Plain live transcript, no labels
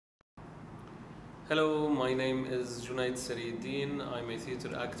Hello, my name is Junaid Sarieddin. I'm a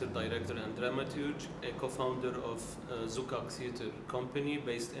theater actor, director, and dramaturge, a co-founder of Zoukak Theater Company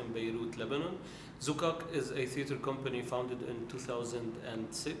based in Beirut, Lebanon. Zoukak is a theater company founded in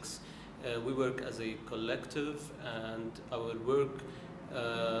 2006. We work as a collective, and our work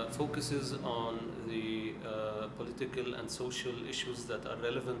focuses on the political and social issues that are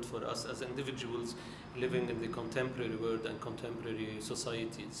relevant for us as individuals living in the contemporary world and contemporary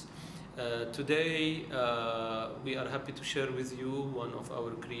societies. Today we are happy to share with you one of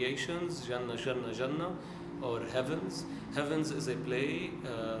our creations, Jannah Jannah Jannah, or Heavens. Heavens is a play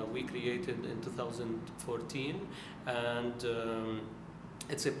we created in 2014, and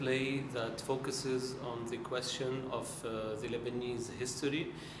it's a play that focuses on the question of the Lebanese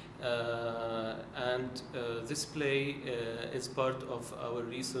history, and this play is part of our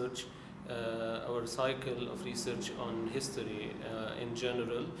research, our cycle of research on history in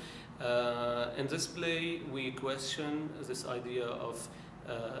general. In this play, we question this idea of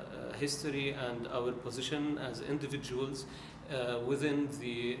history and our position as individuals within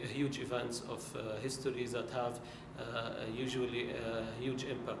the huge events of history that have usually a huge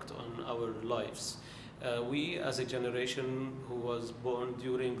impact on our lives. We, as a generation who was born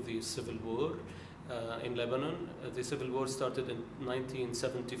during the Civil War in Lebanon, the Civil War started in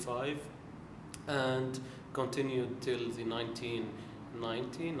 1975 and continued till the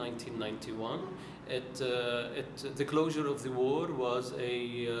 1991. The closure of the war was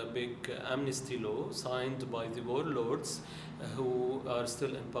a big amnesty law signed by the warlords who are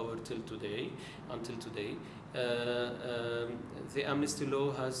still in power until today. The amnesty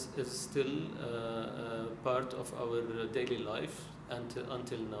law is still part of our daily life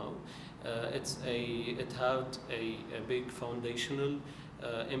until now. It had a big foundational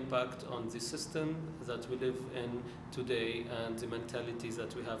impact on the system that we live in today and the mentalities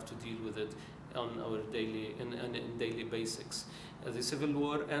that we have to deal with it on our daily basics. The Civil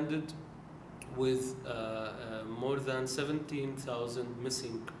War ended with more than 17,000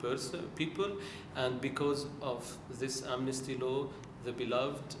 missing people, and because of this amnesty law, the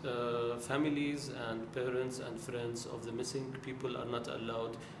beloved families and parents and friends of the missing people are not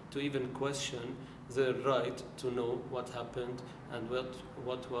allowed to even question their right to know what happened and what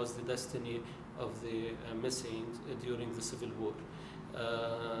was the destiny of the missing during the Civil War.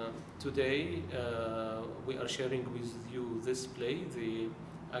 Today we are sharing with you this play,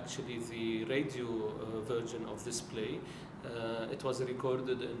 actually the radio version of this play. It was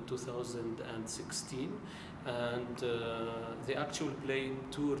recorded in 2016, and the actual play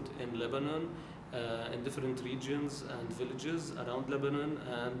toured in Lebanon, in different regions and villages around Lebanon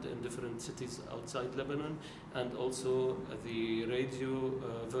and in different cities outside Lebanon, and also the radio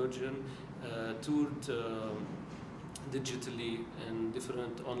version toured digitally in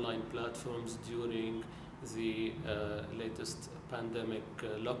different online platforms during the latest pandemic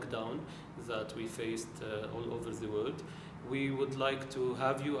lockdown that we faced all over the world. We would like to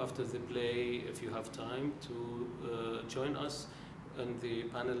have you after the play, if you have time, to join us in the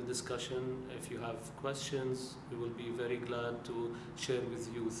panel discussion. If you have questions, we will be very glad to share with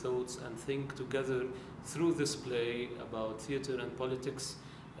you thoughts and think together through this play about theater and politics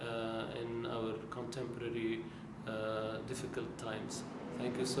in our contemporary difficult times.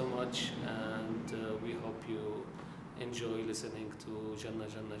 Thank you so much, and we hope you enjoy listening to Jannah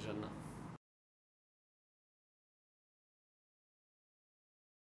Jannah Jannah.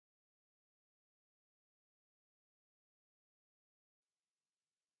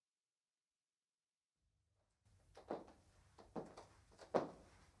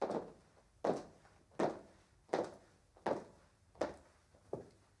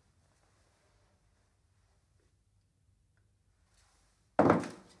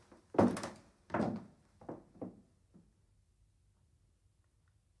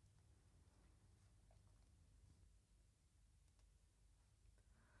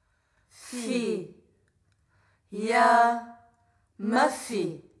 في يا ما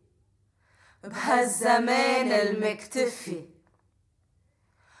في بهالزمان المكتفي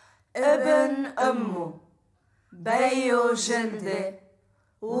ابن أمه بيو جندي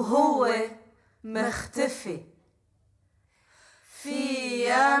وهو مختفي في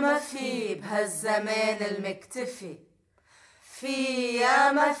يا ما في بهالزمان المكتفي في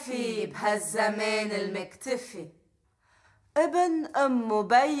يا ما في بهالزمان المكتفي ابن أمه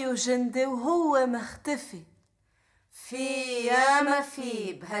بيو جندي وهو مختفي في ياما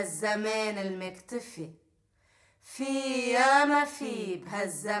في بهالزمان المكتفي في ياما في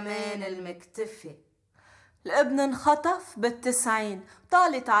بهالزمان المكتفي الابن انخطف بال90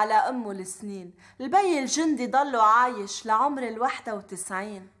 طالت على أمه السنين البي الجندي ضله عايش لعمر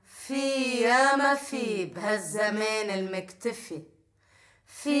ال91 في ياما في بهالزمان المكتفي،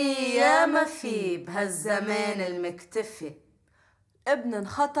 في ياما في بهالزمان المكتفي. ابن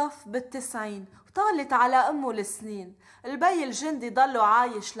انخطف بال90 وطالت على أمه السنين، البي الجندي ضله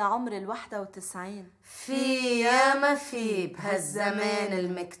عايش لعمر ال91. في ياما في بهالزمان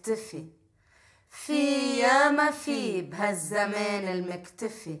المكتفي، في ياما في بهالزمان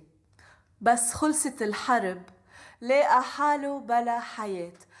المكتفي. بس خلصت الحرب لقى حاله بلا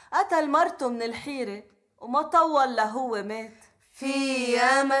حياة، قتل مرته من الحيرة وما طول لهو مات. في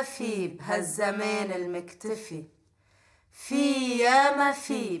ياما في بهالزمان المكتفي، في ياما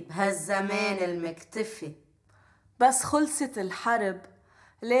في بهالزمان المكتفي. بس خلصت الحرب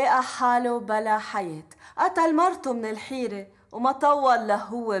لقى حاله بلا حياة، قتل مرته من الحيرة وما طول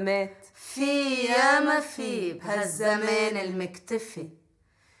لهو مات. في ياما في بهالزمان المكتفي،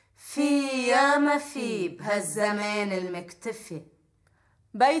 في ياما في بهالزمان المكتفي.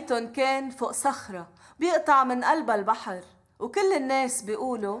 بيتن كان فوق صخرة بيقطع من قلب البحر، وكل الناس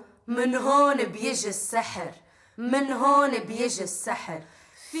بيقولوا من هون بيجي السحر، من هون بيجي السحر.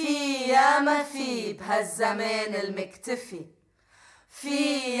 في ياما في بهالزمان المكتفي،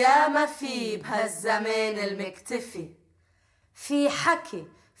 في ياما في بهالزمان المكتفي. في حكي،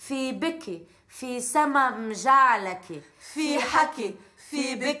 في بكي، في سما مجعلكي، في حكي،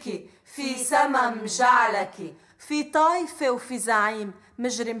 في بكي، في سما مجعلكي. في طايفة وفي زعيم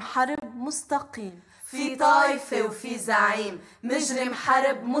مجرم حرب مستقيم، في طايفة وفي زعيم مجرم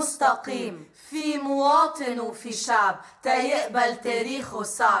حرب مستقيم. في مواطن وفي شعب تيقبل تاريخه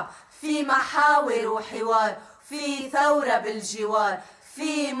صعب، في محاور وحوار، في ثورة بالجوار،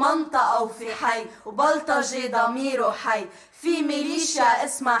 في منطقة وفي حي وبلطجي ضميره حي، في ميليشيا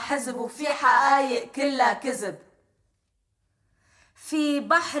اسمها حزب وفي حقايق كلها كذب. في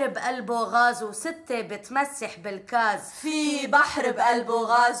بحر بقلبه غاز وستة بتمسح بالكاز، في بحر بقلبه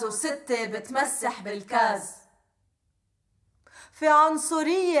غاز وستة بتمسح بالكاز. في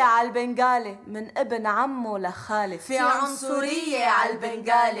عنصرية عالبنغالي من ابن عمه لخالي، في عنصرية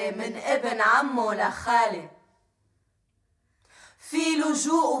عالبنغالي من ابن عمه لخالي. في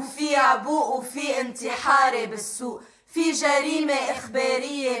لجوء وفي عبوء وفي انتحاري بالسوق، في جريمة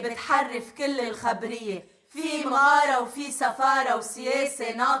إخبارية بتحرف كل الخبرية، في مغارة وفي سفارة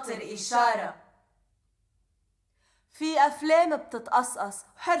وسياسة ناطر إشارة. في أفلام بتتقصقص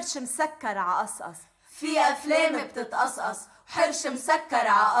وحرش مسكر عقصقص، في أفلام بتتقصقص وحرش مسكر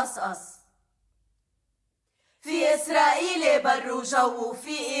عقصقص. في إسرائيلي برو جو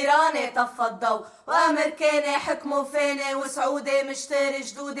وفي إيراني طفى الضو، وأمريكاني حكموا فاني وسعودي مشتري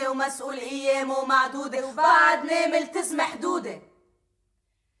جدودي ومسؤول أيامه معدودة وبعدني ملتزم حدودي.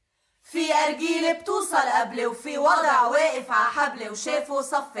 في أرجيل بتوصل قبلي وفي وضع واقف ع حبلي، وشافوا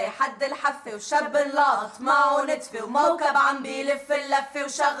صفي حد الحفة وشاب لاقط معه نتفة وموكب عم بيلف اللفة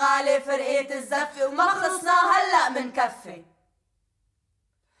وشغالة فرقة الزفة وما خلصنا هلأ من كفة.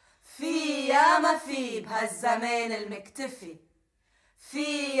 في ياما في بهالزمان المكتفي،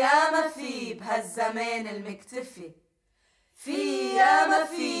 في ياما في بهالزمان المكتفي. في ياما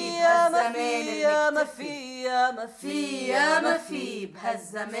في بهالزمان المكتفي، في ياما في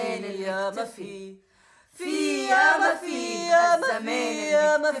بهالزمان المكتفي. في ياما في بهالزمان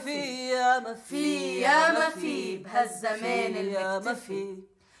المكتفي، في ياما في بهالزمان المكتفي.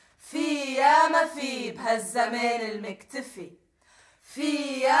 في ياما في بهالزمان المكتفي،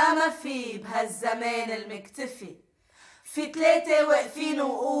 في ياما في بهالزمان المكتفي. في 3 واقفين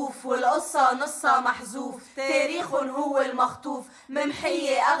وقوف والقصة نصها محذوف، تاريخن هو المخطوف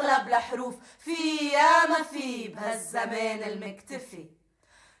ممحية أغلب الحروف. في ياما في بهالزمان المكتفي،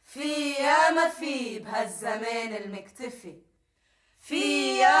 في ياما في بهالزمان المكتفي.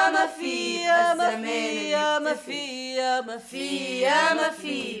 في ياما في بهالزمان المكتفي، في ياما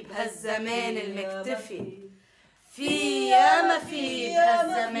في بهالزمان المكتفي. في ياما في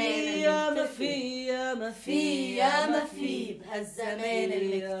بهالزمان المكتفي، في ياما في بهالزمان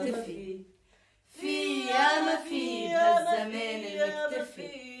المكتفي. في ياما في بهالزمان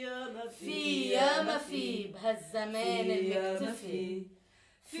المكتفي، في ياما في بهالزمان المكتفي.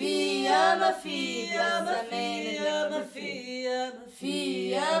 في ياما في بهالزمان المكتفي،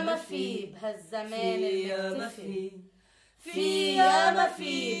 في ياما في بهالزمان المكتفي. في ياما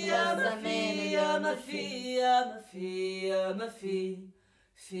في بهالزمان المكتفي، في ياما في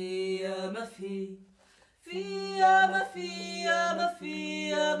في ياما في في ياما في ياما في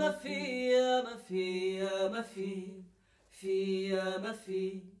ياما في ياما في ياما في في ياما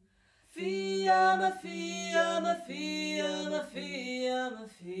في في ياما في ياما في ياما في ياما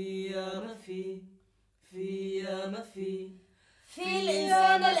في ياما في في ياما في. في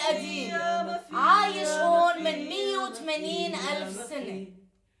الإنسان القديم عايش هون من 180 ألف سنة،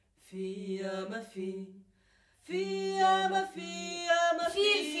 في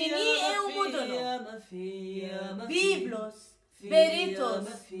الفينيقي ومدنه، بيبلس، بيريتوس،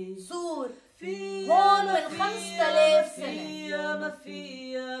 سور، هون من 5000 سنة.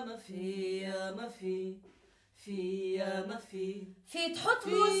 في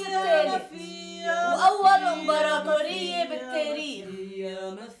تحتمس الثالث وأول إمبراطورية بالتاريخ.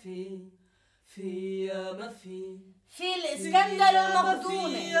 في الإسكندر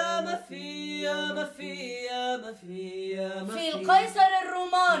المقدوني. في القيصر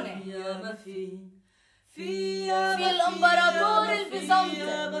الروماني. في الإمبراطور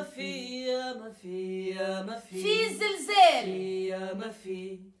البيزنطي. في الزلزال.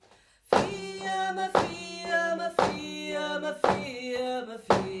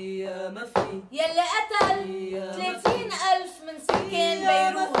 يلي قتل 30,000 من سكان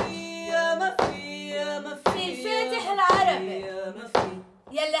بيروت. في الفاتح العربي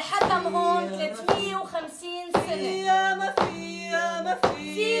يلي حكم هون 350 سنة.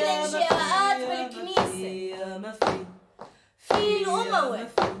 في الانشقاقات بالكنيسة. في الأموي.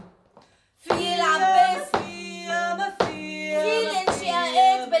 في العباسي. في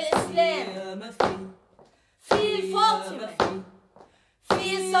الانشقاقات بالإسلام. في الفاطمي. في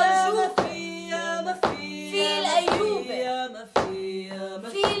السلجوقي. في الأيوبي.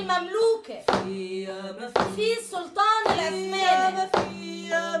 في المملوكي. في السلطان العثماني.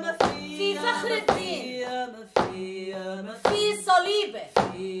 في فخر الدين. في الصليبي.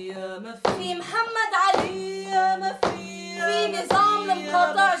 في محمد علي. في نظام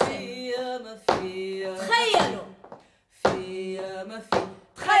المقاطعجي. تخيلوا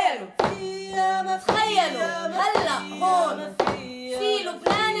هلا هون في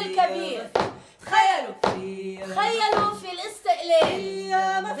لبنان الكبير. تخيلوا في الاستقلال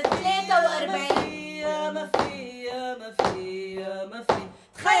ب43.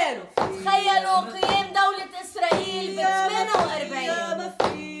 تخيلوا قيام دولة إسرائيل ب48.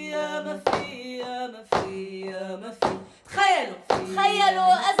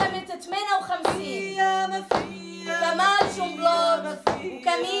 تخيلوا أزمة 58. كمال جنبلاط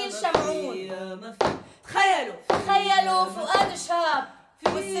وكميل شمعون. تخيلوا فؤاد شهاب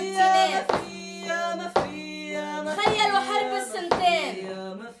والستينات. تخيلوا حرب السنتين.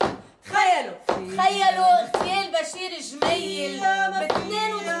 تخيلوا اغتيال بشير جميل ب82.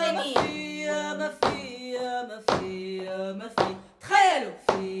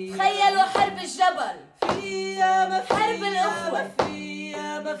 تخيلوا حرب الجبل. حرب الأخوة.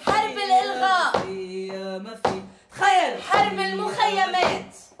 حرب الإلغاء. حرب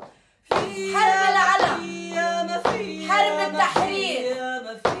المخيمات. حرب العلم. حرب التحرير.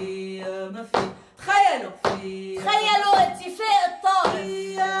 تخيلوا اتفاق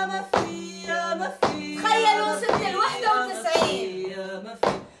الطائف. تخيلوا سنة 91.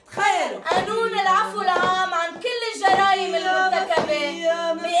 قانون العفو العام عن كل الجرائم المرتكبة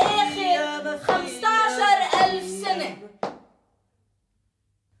بآخر 15,000 سنة.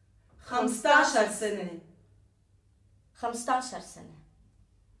 15 سنة. 15 سنة.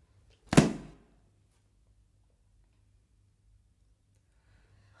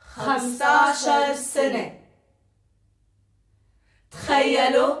 15 سنة.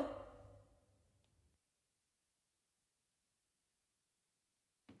 تخيلوا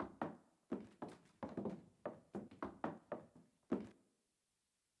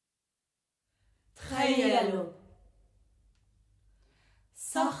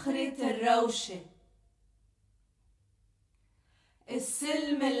صخرة الروشة.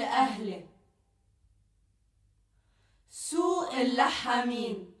 السلم الأهلي. سوق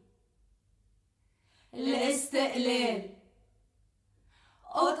اللحامين. الاستقلال.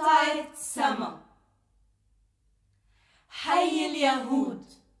 قطعة سما. حي اليهود.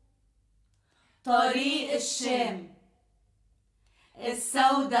 طريق الشام.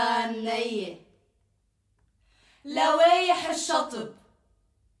 السوداء النية. لوايح الشطب.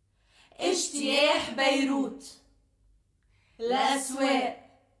 اجتياح بيروت.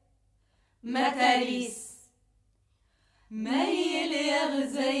 الأسواق. متاريس. ميل يا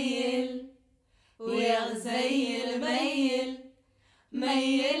غزيل ويا غزيل ميل.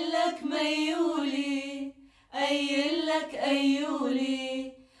 ميلك ميولي أيلك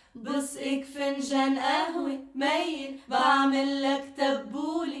أيولي. بسقك فنجان قهوة ميل. بعملك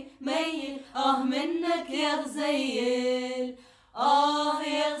تبولي ميل. منك يا غزيل.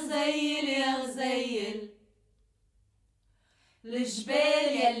 يا غزيل يا غزيل. الجبال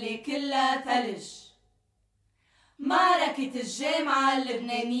يلي كلها تلج. معركة الجامعة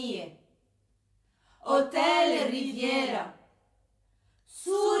اللبنانية. أوتيل الريفييرا.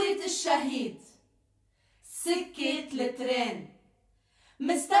 صورة الشهيد. سكة الترين.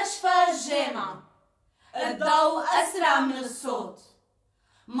 مستشفى الجامعة، الضوء أسرع من الصوت،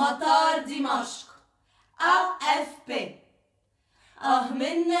 مطار دمشق، AFP.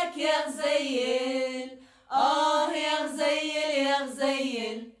 منك يا غزيل، يا غزيل يا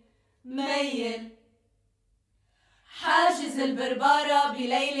غزيل ميل. حاجز البربارة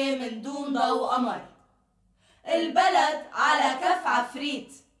بليلة من دون ضوء قمر، البلد على كف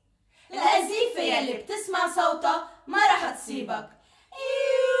عفريت، الأزيفة يلي بتسمع صوتها ما رح تصيبك.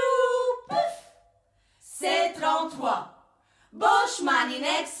 إيو بف سي 33 بوش معني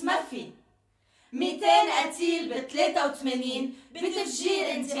نكس ما في 200 قتيل ب 83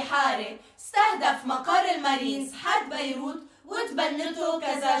 بتفجير انتحاري استهدف مقر المارينز حد بيروت وتبنته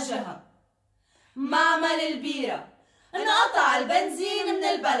كذا جهة. معمل البيرة انقطع البنزين من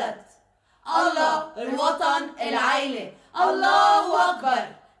البلد. الله، الوطن، العيلة، الله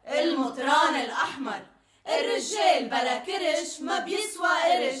أكبر، المطران الأحمر، الرجال بلا كرش ما بيسوى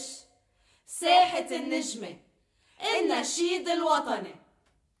قرش. ساحة النجمة، النشيد الوطني.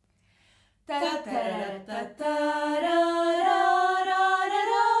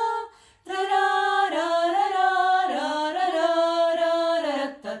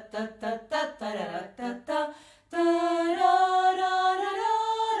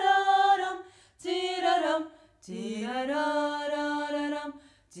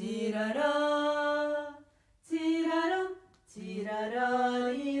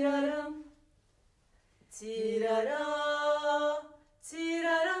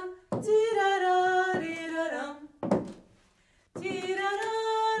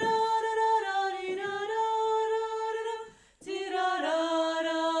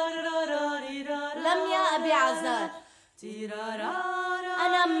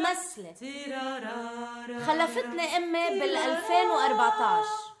 أنا ممثلة خلفتني أمي بال 2014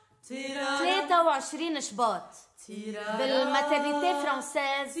 23 شباط بالماترنيتي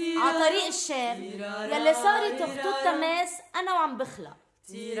فرانسيز على طريق الشام يلي صارت خطوط تماس أنا وعم بخلق.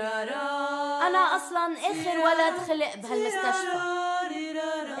 أنا أصلاً آخر ولد خلق بهالمستشفى.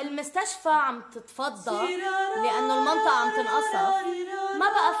 المستشفى عم تتفضى لأنه المنطقة عم تنقصف، ما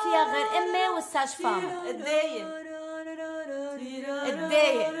بقى فيها غير أمي والساج فاما. اتضايق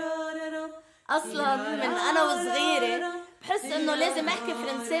اصلا من انا وصغيره بحس انه لازم احكي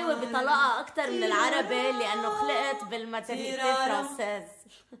فرنساوي بطلاقه اكثر من العربي لانه خلقت بالماترنيتي فرانسيز.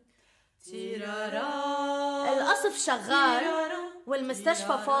 القصف شغال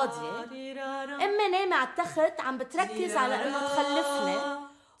والمستشفى فاضيه، امي نايمه على التخت عم بتركز على انه تخلفني،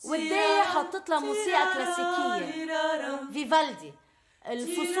 والداية حطت لها موسيقى كلاسيكيه فيفالدي،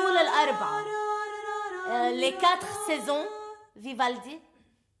 الفصول الاربعه، les 4 saisons Vivaldi,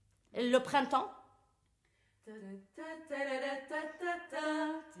 le printemps.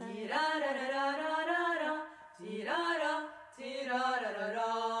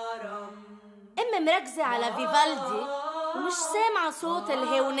 أمي مركزة على فيفالدي ومش سامعة صوت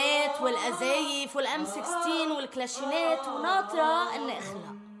الهيونات والأزايف والأم 16 والكلاشينات وناطرة إني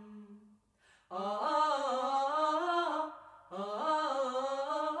أخلق.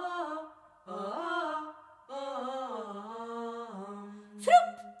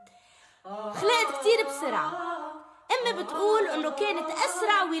 خلقت كتير بسرعة. أمي بتقول إنه كانت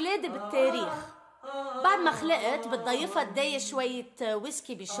أسرع ولادة بالتاريخ. بعد ما خلقت بتضيفها الداية شوية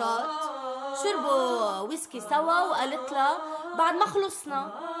ويسكي بشاط، شربوا ويسكي سوا وقالت لها بعد ما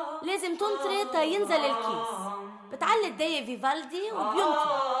خلصنا لازم تنطري تا ينزل الكيس. بتعلي الداية فيفالدي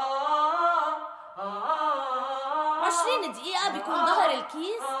وبينطري 20 دقيقة بيكون ظهر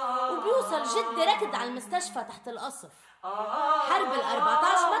الكيس وبيوصل جدي ركض على المستشفى تحت القصف. حرب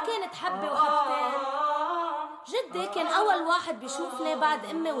ال14 ما كانت حبة وحبتين. جدي كان أول واحد بيشوفني بعد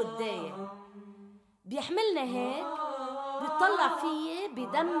أمي والداية، بيحملني هيك بيطلع فيي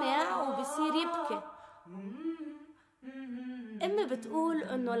بيدمع وبيصير يبكي. أمي بتقول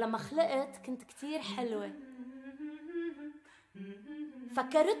إنه لما خلقت كنت كتير حلوة.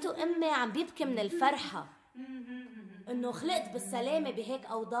 فكرته أمي عم بيبكي من الفرحة إنه خلقت بالسلامة بهيك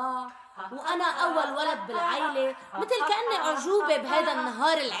أوضاع وأنا أول ولد بالعيلة، مثل كأني أعجوبة بهذا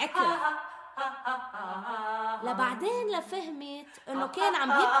النهار العكر. لبعدين لفهمت إنه كان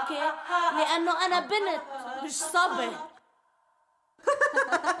عم يبكي لأنه أنا بنت مش صبي.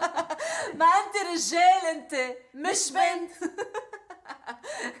 ما أنت رجال أنت مش بنت.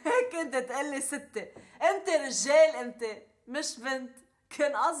 هيك كنت تقلي ستة أنت رجال أنت مش بنت،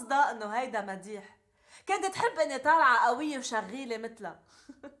 كان قصدها إنه هيدا مديح. كنت تحب إني طالعة قوية وشغيلة مثلها.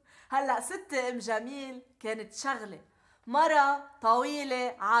 هلأ ستة أم جميل كانت شغلة، مرة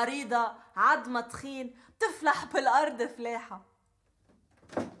طويلة عريضة عضمة تخين بتفلح بالأرض فلاحة.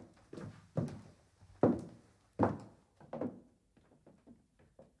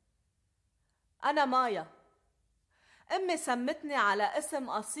 أنا مايا. أمي سمتني على اسم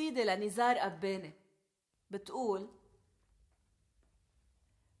قصيدة لنزار قباني بتقول: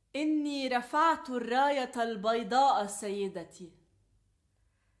 إني رفعت الراية البيضاء سيدتي.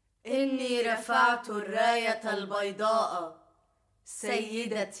 إني رفعت الراية البيضاء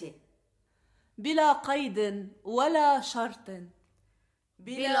سيدتي. بلا قيد ولا شرط.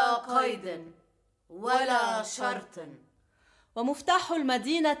 بلا قيد ولا شرط. ومفتاح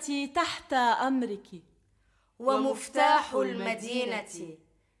المدينة تحت أمرك. ومفتاح المدينة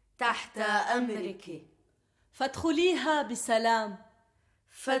تحت أمرك. فادخليها بسلام.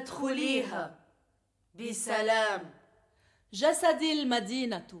 فادخليها بسلام. جسدي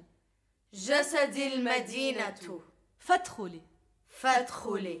المدينة. جسدي المدينة. فادخلي.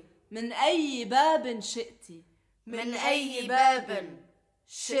 فادخلي. من أي باب شئت. من أي باب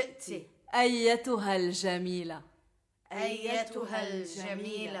شئت. أيتها الجميلة. أيتها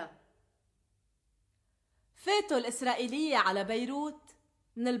الجميلة. فاتوا الإسرائيلية على بيروت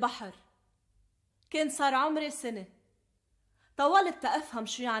من البحر. كان صار عمري سنة. طولت تأفهم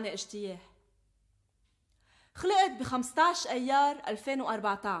شو يعني اجتياح. خلقت ب15 أيار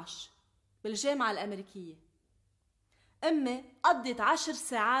 2014 بالجامعة الأمريكية. أمي قضت 10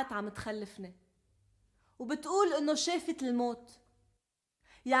 ساعات عم تخلفني وبتقول إنه شافت الموت،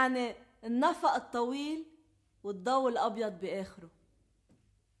 يعني النفق الطويل والضوء الأبيض بآخره.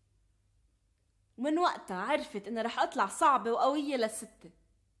 ومن وقتها عرفت إني رح أطلع صعبة وقوية للستة،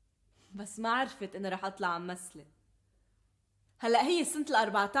 بس ما عرفت إني رح أطلع ممثلة. هلأ هي سنة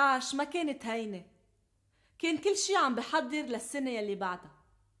 14 ما كانت هينة، كان كل شي عم بحضر للسنة يلي بعدها،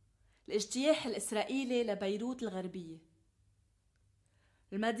 الاجتياح الإسرائيلي لبيروت الغربية.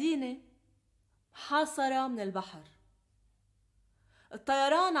 المدينة محاصرة من البحر،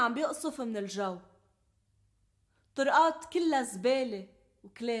 الطيران عم بيقصف من الجو، طرقات كلها زبالة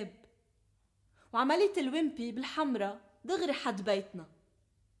وكلاب، وعملية الويمبي بالحمرة دغري حد بيتنا.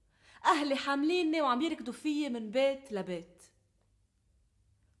 أهلي حامليني وعم يركضوا فيي من بيت لبيت.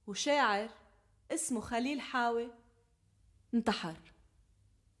 وشاعر اسمه خليل حاوي انتحر.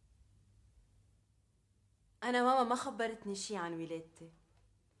 أنا ماما ما خبرتني شي عن ولادتي.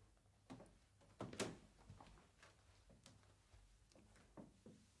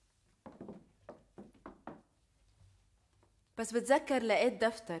 بس بتذكر لقيت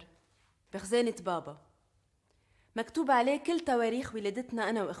دفتر بخزانة بابا مكتوب عليه كل تواريخ ولادتنا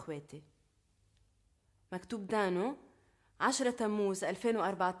أنا وإخواتي. مكتوب دانو 10 تموز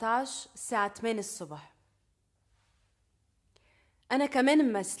 2014 الساعة 8 الصبح. أنا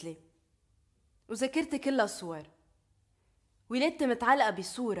كمان ممثلة وذاكرتي كلها صور. ولادتي متعلقة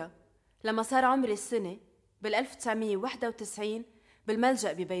بصورة لما صار عمري السنة بال1991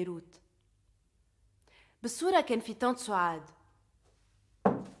 بالملجأ ببيروت. بالصورة كان في طنط سعاد،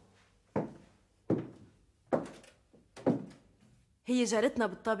 هي جارتنا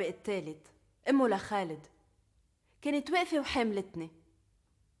بالطابق الثالث، أمه لخالد. كانت واقفة وحاملتني،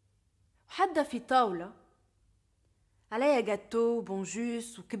 وحدها في طاولة عليها جاتو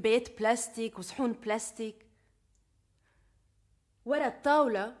وبونجوس وكبايات بلاستيك وصحون بلاستيك. ورا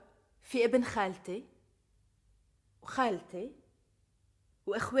الطاولة في ابن خالتي وخالتي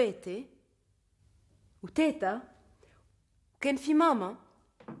وإخواتي وتيتا، وكان في ماما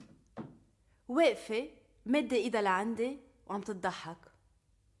واقفة مادة إيدها لعندي وعم تضحك.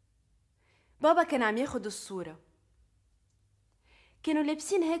 بابا كان عم ياخد الصورة. كانوا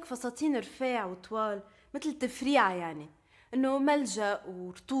لابسين هيك فساتين رفاع وطوال مثل تفريعة، يعني إنه ملجأ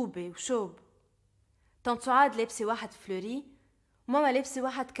ورطوبة وشوب. طنط سعاد لابسة واحد فلوري وماما لابسة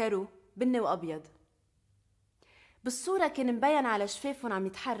واحد كارو بني وأبيض. بالصورة كان مبين على شفافهم عم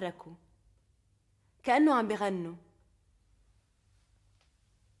يتحركوا كأنه عم بيغنوا.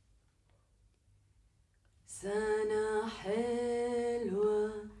 سنة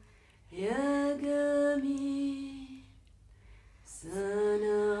حلوة يا جميل،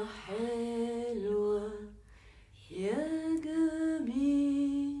 سنة حلوة يا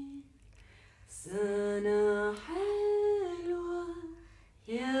جميل، سنة حلوة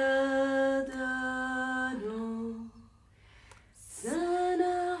يا دانو،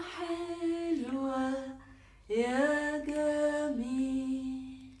 سنة حلوة يا جميل.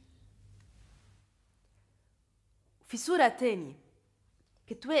 في صورة تانية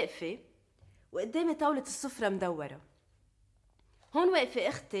كنت واقفة وقدامي طاولة السفرة مدورة. هون واقفة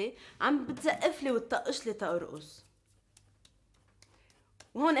أختي عم بتزقفلي وتطقشلي تأرقص،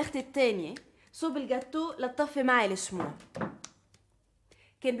 وهون أختي التانية صوب الجاتو لتطفي معي الشموع.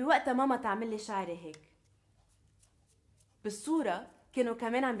 كان بوقتها ماما تعملي شعري هيك. بالصورة كانوا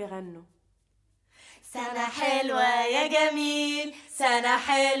كمان عم بيغنوا. سنة حلوة يا جميل، سنة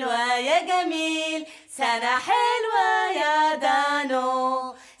حلوة يا جميل، سنة حلوة يا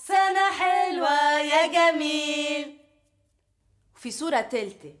دانو، سنة حلوة يا جميل. في صورة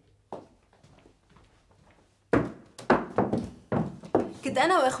ثالثة كنت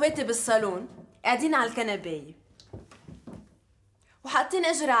أنا وإخواتي بالصالون قاعدين على الكنباية وحاطين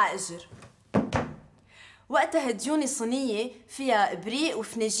إجر على إجر. وقتها هديوني صينية فيها إبريق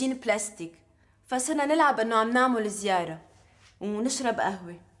وفناجين بلاستيك، فصرنا نلعب إنه عم نعمل زيارة ونشرب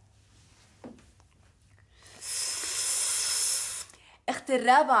قهوة. أختي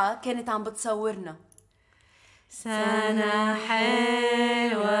الرابعة كانت عم بتصورنا. سنة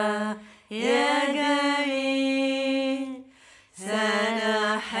حلوة يا جميل،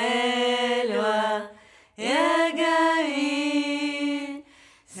 سنة حلوة يا جميل،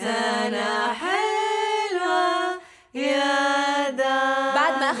 سنة حلوة يا دانو.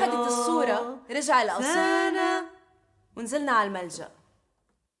 بعد ما أخذت الصورة رجع القصر ونزلنا على الملجأ.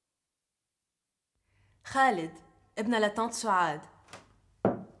 خالد ابنها لطنط سعاد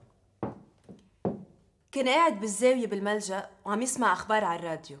كان قاعد بالزاوية بالملجأ وعم يسمع أخبار على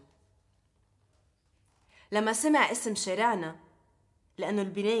الراديو. لما سمع اسم شارعنا لأنه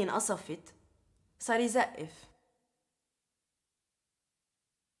البناية انقصفت صار يزقف.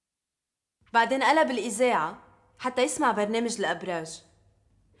 بعدين قلب الإذاعة حتى يسمع برنامج الأبراج.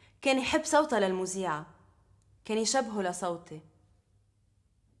 كان يحب صوتها للمذيعة، كان يشبهه لصوتي.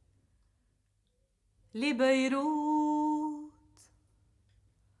 لبيروت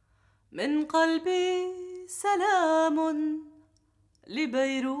من قلبي سلام،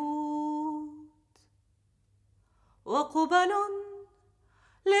 لبيروت وقبل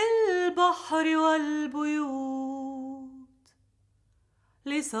للبحر والبيوت،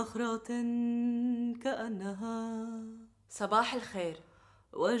 لصخرة كأنها صباح الخير،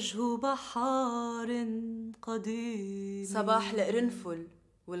 وجه بحار قديم، صباح القرنفل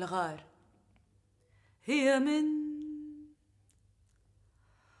والغار. هي من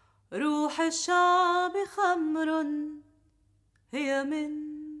روح الشعب خمر، هي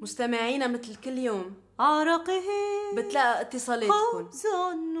من مستمعينا مثل كل يوم عرقه بتلاقى اتصالاتكم. خبز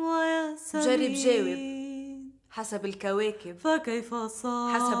وياسمين، بجرب جاوب حسب الكواكب، فكيف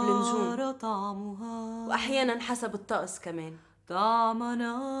صار حسب النجوم، طعمها، وأحيانا حسب الطقس كمان. طعم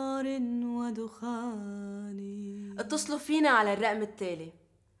نار ودخان. اتصلوا فينا على الرقم التالي: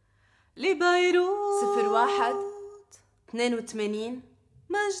 لبيروت 01 82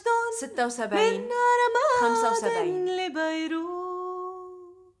 مجد 76 من رماد 75. لبيروت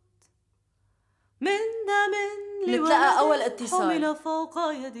من دم نتلقى أول اتصال. حمل فوق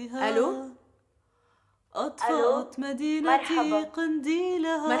يدها. ألو؟ أطفأت مدينتي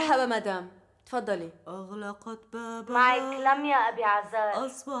قنديلها. مرحبا مدام، تفضلي. أغلقت بابها. معك لميا أبي عزار،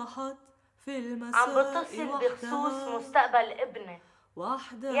 أصبحت في المساء عم بتصل بخصوص مستقبل ابني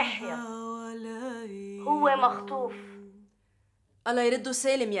وحدها يحيى، وليل. هو مخطوف. الله يرده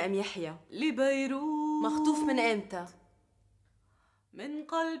سالم يا أم يحيى. لبيروت مخطوف من إمتى؟ من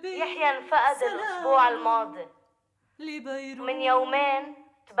قلبي يحيى انفقد الأسبوع الماضي، لبيروت من يومين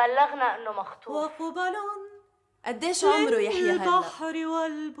تبلغنا إنه مخطوف. وقبل قديش عمره يحيى هلا؟ البحر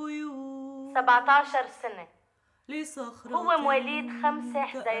والبيوت 17 سنة، لصخرة هو مواليد 5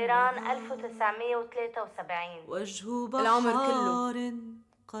 حزيران 1973. وجه بحار العمر كله.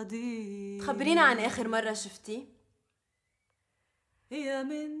 قديم. تخبرينا عن آخر مرة شفتيه؟ هي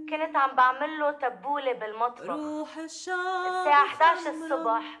من كنت عم بعمل له تبولة بالمطبخ روح الشعب الساعة 11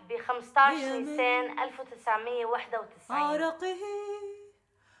 الصبح ب 15 نيسان 1991. عرقه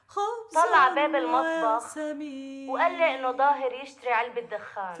خبز طلع باب المطبخ وياسمين، وقال لي إنه ظاهر يشتري علبة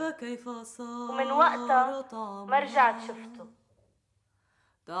دخان، فكيف صار ومن وقتها طعمها ما رجعت شفته.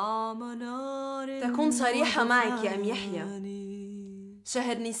 طعم نار تكون صريحة معك يا أم يحيى، ودخان.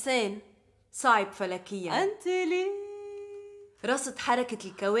 شهر نيسان صعب فلكيا، أنت لي رصد حركة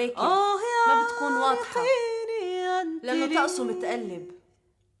الكواكب يا ما بتكون واضحة يقيني، أنت لأنه لي طقسه متقلب.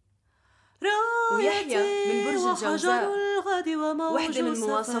 رايتي ويحيى من برج وحجر الجوزاء. الغد وموج وحدة من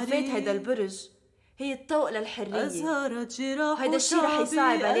مواصفات سفري. هيدا البرج هي الطوق للحرية، أزهرت جراح وهيدا الشي رح شعبي،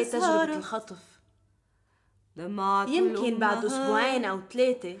 يصعب عليه تجربة أزهرت الخطف. دمعة يمكن بعد الأمهات. أسبوعين أو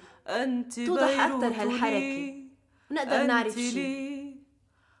 3 أنت توضح أكتر بيروت هالحركة لي، ونقدر نعرف أنت شي. لي.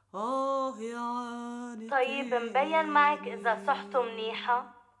 يا عانتي. طيب مبين معك إذا صحته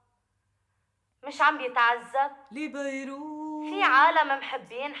منيحة؟ مش عم بيتعذب؟ لبيروت في عالم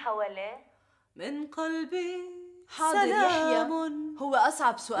محبين حواليه؟ من قلبي حاضر يحيى، سلام. هو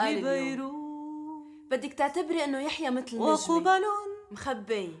أصعب سؤال اليوم. لبيروت بدك تعتبري إنه يحيى مثل نجمة وقبل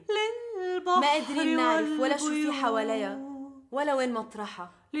مخبي، للبحر ما قادرين نعرف ولا شو في حواليها، ولا وين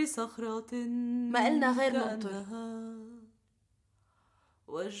مطرحها. لصخرة ما قلنا غير ننطر.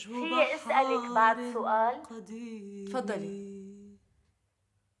 في أسألك بعد سؤال؟ تفضلي.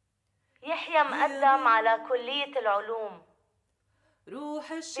 يحيى مقدم على كلية العلوم،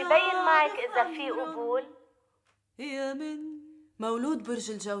 ببين معك إذا في قبول؟ مولود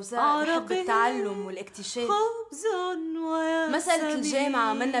برج الجوزاء، بحب التعلم والاكتشاف. مسألة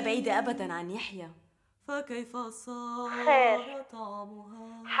الجامعة منا بعيدة أبدا عن يحيى. فكيف صار خير،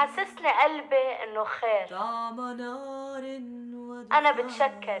 حسسني قلبي إنه خير. أنا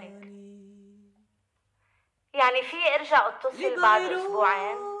بتشكرك. يعني في ارجع اتصل بعد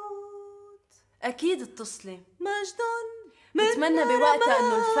أسبوعين؟ أكيد اتصلي. بتمنى بوقتها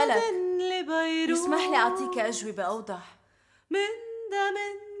إنه الفلك يسمح لي أعطيك أجوبة أوضح. من دم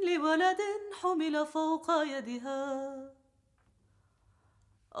لولد حمل فوق يدها،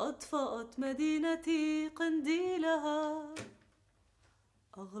 أطفأت مدينتي قنديلها،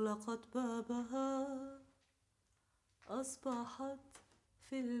 أغلقت بابها، أصبحت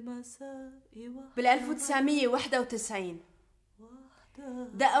في المساء بال 1991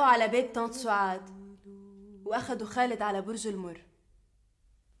 دقوا على بيت طنط سعاد وأخذوا خالد على برج المر.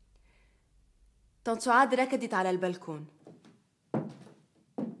 طنط سعاد ركضت على البلكون.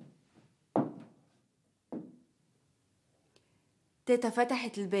 تيتا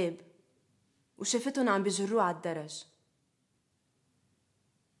فتحت الباب وشافتهم عم بيجروه على الدرج.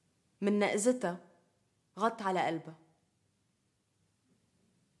 من نقزتها غط على قلبها.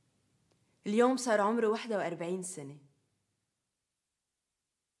 اليوم صار عمره 41 سنة.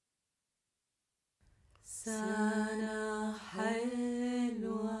 سنة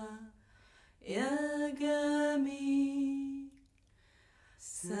حلوة يا جميل،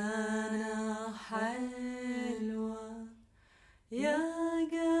 سنة حلوة يا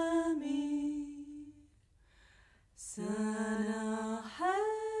جميل، سنة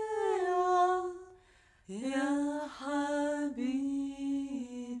حلوة يا حبيبي.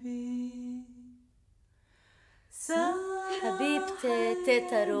 حبيبتي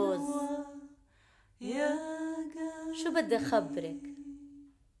تيتا روز، شو بدي خبرك؟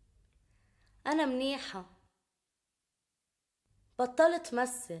 أنا منيحة، بطلت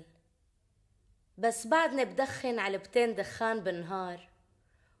مثل، بس بعدني بدخن علبتين دخان بالنهار،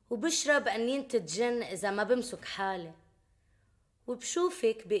 وبشرب قنينة الجن إذا ما بمسك حالي،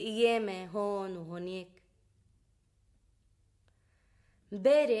 وبشوفك بأيامي هون وهونيك.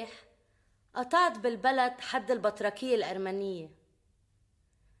 مبارح قطعت بالبلد حد البطركية الأرمنية،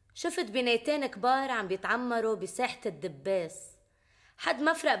 شفت بنيتين كبار عم بيتعمروا بساحة الدباس حد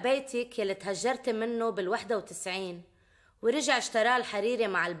مفرق بيتك يلي تهجرت منه بال91، ورجع اشتراه الحريري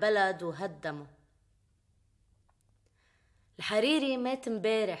مع البلد وهدمه. الحريري مات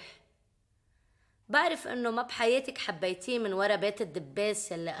مبارح. بعرف انه ما بحياتك حبيتيه من ورا بيت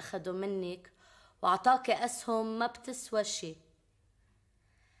الدباس يلي اخدوا منك وعطاكي اسهم ما بتسوى شي.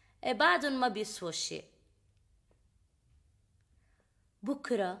 ايه بعدن ما بيسوى شي.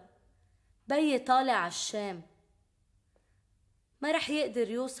 بكرة بيي طالع على الشام، ما رح يقدر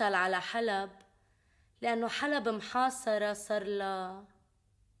يوصل على حلب لأنه حلب محاصرة صار لها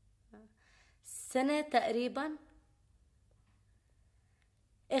سنة تقريبا.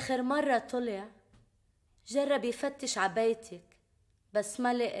 آخر مرة طلع جرب يفتش عبيتك بس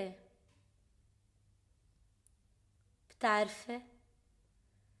ما لقى. بتعرفي،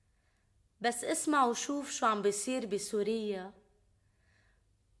 بس اسمع وشوف شو عم بيصير بسوريا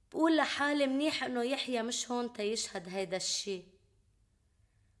بقول لحالي منيح انه يحيى مش هون تيشهد هيدا الشي،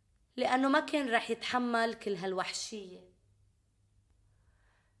 لأنه ما كان رح يتحمل كل هالوحشية.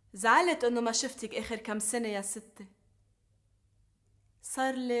 زعلت انه ما شفتك اخر كم سنة يا ستي.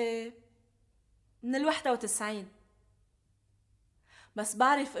 صار لي من ال91، بس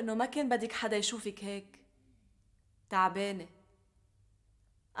بعرف انه ما كان بدك حدا يشوفك هيك تعبانة.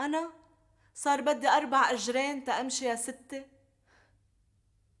 انا صار بدي 4 أجرين تأمشي يا ستي.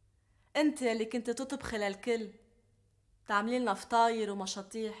 انت اللي كنت تطبخي للكل، تعملي لنا فطاير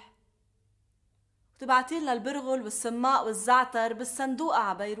ومشاطيح وتبعتي لنا البرغل والسماق والزعتر بالصندوقة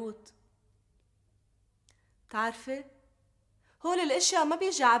على بيروت. بتعرفي هول الاشياء ما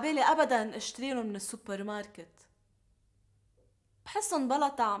بيجي عبالي ابدا اشتريهم من السوبر ماركت، بحسن بلا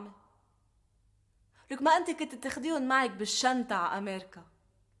طعمة. لك ما انت كنت تاخديهم معك بالشنطة على امريكا.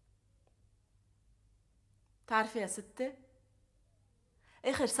 بتعرفي يا ستي،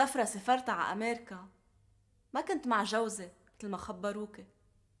 اخر سفرة سافرتها على امريكا ما كنت مع جوزي مثل ما خبروكي،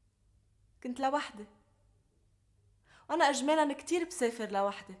 كنت لوحدي. وانا اجمالا كتير بسافر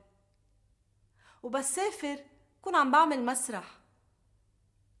لوحدي، وبس سافر كون عم بعمل مسرح،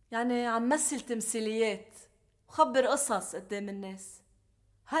 يعني عم مثل تمثيليات وخبر قصص قدام الناس.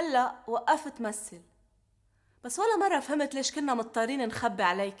 هلأ وقفت مثل، بس ولا مرة فهمت ليش كنا مضطرين نخبي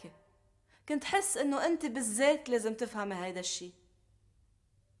عليك. كنت حس انه انت بالذات لازم تفهمي هيدا الشي.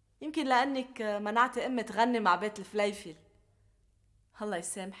 يمكن لأنك منعتي أمي تغني مع بيت الفليفل. الله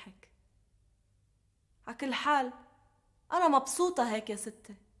يسامحك. عكل حال أنا مبسوطة هيك يا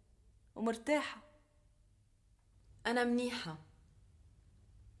ستي ومرتاحة. أنا منيحة،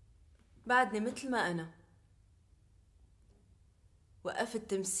 بعدني مثل ما أنا. وقفت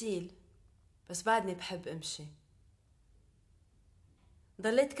تمثيل بس بعدني بحب أمشي.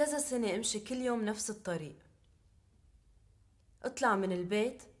 ضليت كذا سنة أمشي كل يوم نفس الطريق، أطلع من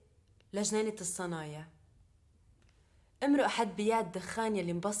البيت لجنينة الصنايع، امرق حد بياع الدخان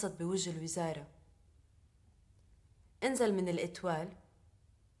يلي مبسط بوجه الوزارة، انزل من الإتوال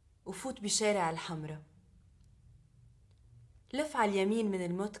وفوت بشارع الحمرة، لف على اليمين من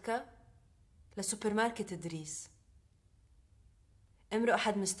الموتكا لسوبر ماركت دريس، امرق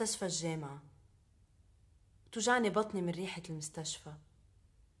حد مستشفى الجامعة، توجعني بطني من ريحة المستشفى،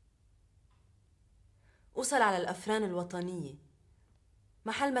 أوصل على الأفران الوطنية،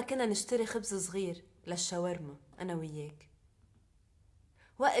 محل ما كنا نشتري خبز صغير للشاورما أنا وياك.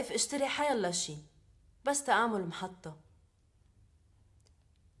 وقف اشتري حيالله شي بس تأعمل محطة.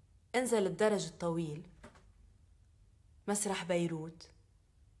 انزل الدرج الطويل، مسرح بيروت،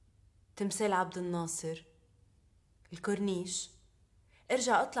 تمثال عبد الناصر، الكورنيش،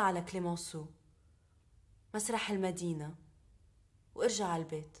 ارجع اطلع على كليمونسو، مسرح المدينة، وارجع على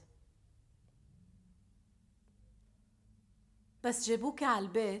البيت. بس جابوكي على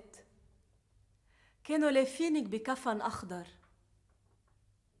البيت كانوا لافينك بكفن أخضر.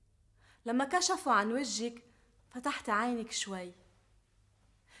 لما كشفوا عن وجهك فتحت عينك شوي،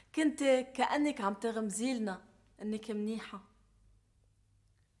 كنت كأنك عم تغمزيلنا انك منيحة.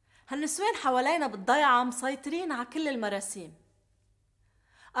 هالنسوان حوالينا بالضيعة مسيطرين على كل المراسيم.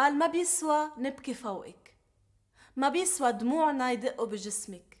 قال ما بيسوى نبكي فوقك، ما بيسوى دموعنا يدقوا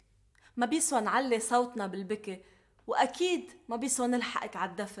بجسمك، ما بيسوى نعلي صوتنا بالبكي، وأكيد ما بيسوى نلحقك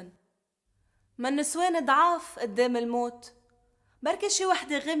عالدفن. ما النسوان ضعاف قدام الموت، بركي شي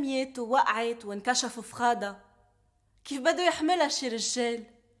وحدة غميت ووقعت وانكشف فخادها، كيف بده يحملها شي رجال؟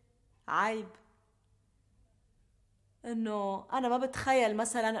 عيب. انه انا ما بتخيل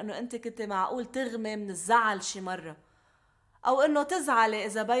مثلا انه انت كنت معقول تغمي من الزعل شي مرة، او انه تزعلي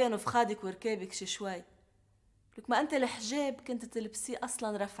اذا بينوا فخادك وركابك شي شوي. لك ما انت الحجاب كنت تلبسيه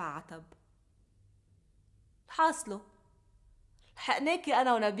اصلا رفع عتب. حاصله لحقناكي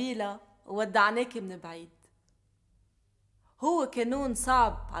انا ونبيلة وودعناكي من بعيد. هو كانون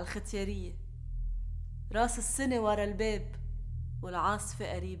صعب على الختيارية، راس السنة ورا الباب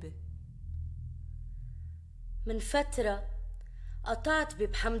والعاصفة قريبة. من فترة قطعت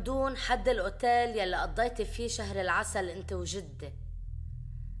ببحمدون حد الأوتيل يلي قضيتي فيه شهر العسل انت وجدي.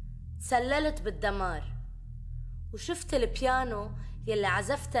 تسللت بالدمار وشفت البيانو يلي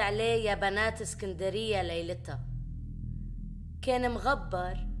عزفت عليه يا بنات اسكندرية ليلتها. كان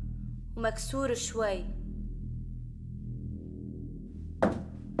مغبر ومكسور شوي.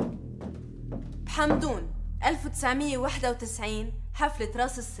 بحمدون 1991 حفلة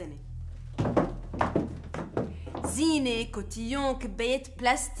راس السنة. زينة، كوتيون، كبايات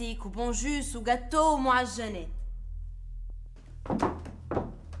بلاستيك وبونجوس وجاتو ومعجنات.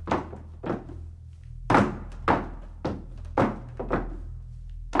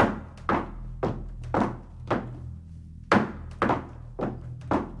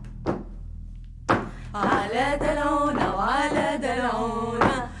 على دلعونا وعلى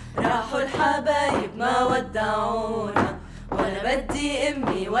دلعونا راحوا الحبايب ما ودعونا، ولا بدي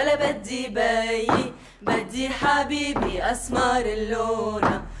امي ولا بدي بيي، بدي حبيبي اسمر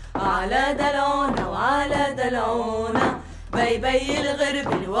اللون. على دلعونا وعلى دلعونا بي بي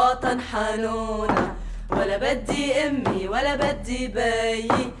الغرب الوطن حنونا، ولا بدي امي ولا بدي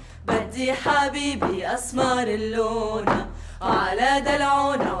بيي، بدي حبيبي اسمر اللون. على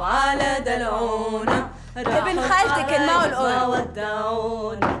دلعونا وعلى دلعونا ابن خالتي كان معه الأورج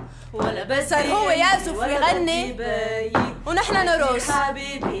ودعونا، ولا بدي صار هو يعزف ويغني ونحن نرقص.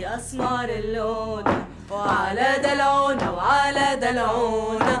 حبيبي اسمر اللون. وعلى دلعونا وعلى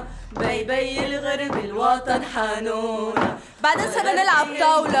دلعونا بي بي الغرب الوطن حنونا، بعدين صرنا نلعب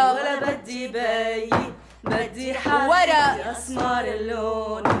طاولة ولا بدي بي، بدي حبيبي اسمر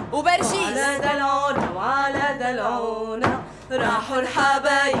اللون وبرجيز. وعلى دلعونا وعلى دلعونا راحوا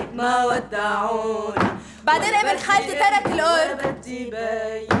الحبايب ما ودعونا، بعدين ابن خالتي ترك الأورج بدي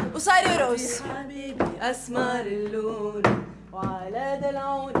بي وصار يرقص. حبيبي اسمر اللون. وعلى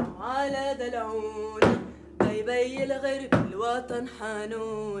دلعونا وعلى دلعونا بي بي الغرب الوطن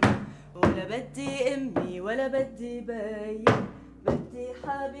حنونا، ولا بدي امي ولا بدي بي، بدي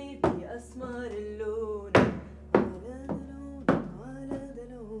حبيبي اسمر اللون.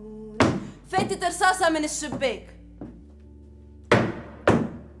 فاتت رصاصة من الشباك.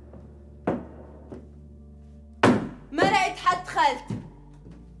 مرقت حد خالتي.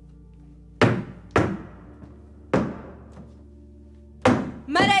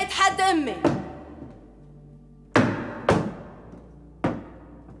 مرقت حد امي.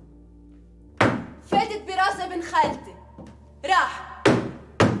 فاتت براس ابن خالتي. راح.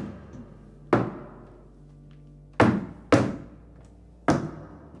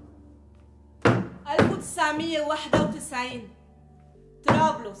 1991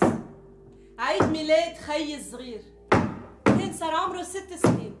 طرابلس، عيد ميلاد خيي الصغير، كان صار عمره 6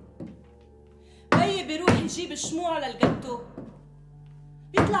 سنين. خيي بيروح يجيب الشموع للجاتو،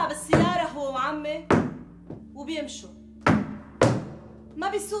 بيطلع بالسيارة هو وعمي وبيمشوا، ما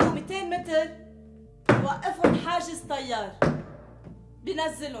بيسوقوا 200 متر بوقفهم حاجز طيار،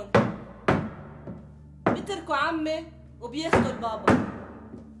 بينزلهم، بيتركوا عمي وبياخدوا البابا.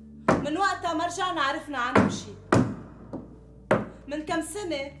 من وقتها ما رجعنا عرفنا عنه شي. من كم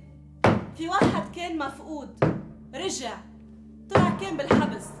سنة في واحد كان مفقود رجع، طلع كان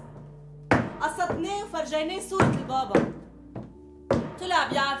بالحبس، قصدناه وفرجيناه صورة البابا، طلع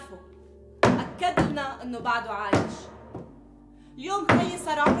بيعرفه، أكد لنا إنه بعده عايش. اليوم خيي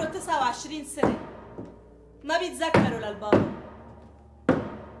صار عمره 29 سنة، ما بيتذكروا للبابا.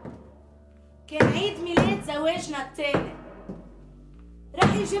 كان عيد ميلاد زواجنا التاني،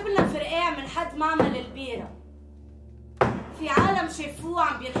 رح يجيب لنا فرقاع من حد معمل البيرة. في عالم شافوه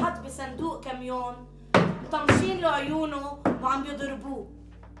عم بينحط بصندوق كاميون، مطمشين له عيونه وعم بيضربوه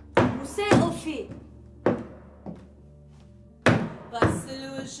وساقوا فيه.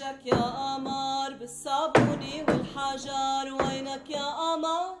 غسل وجهك يا قمر بالصابونة والحجر، وينك يا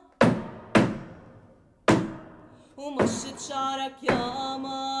قمر؟ ومشط شعرك يا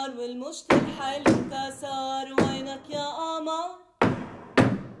قمر والمشط الحلو انكسر، وينك يا قمر؟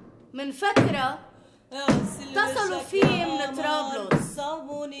 من فترة اتصلوا فيه من طرابلس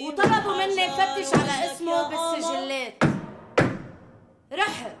وطلبوا مني فتش على اسمه بالسجلات.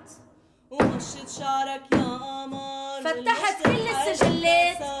 رحت ومشط شعرك يا قمر، فتحت كل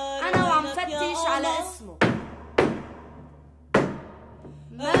السجلات انا وعم فتش على اسمه.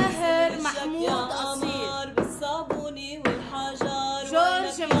 ماهر محمود قصير،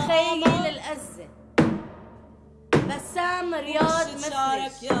 جورج مخيل الأزة، بسام رياض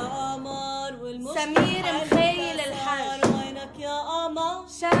مفرش، سمير مخيل الحاج،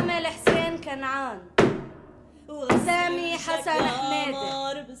 شامل حسين كنعان، سامي حسن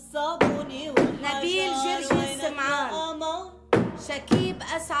حمادة، نبيل جرجي السمعان، شكيب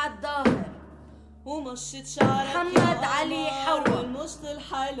أسعد ظاهر، محمد علي حوا.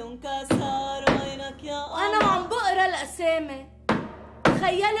 وأنا وعم بقرا الأسامي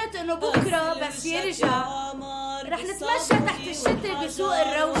تخيلت إنه بكرة بس يرجع رح نتمشى تحت الشتر بسوق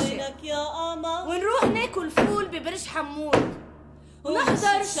الروشة، ونروح ناكل فول ببرج حمود،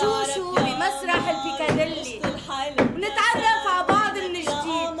 ونحضر شوشو بمسرح البيكاديلي، ونتعرف على بعض من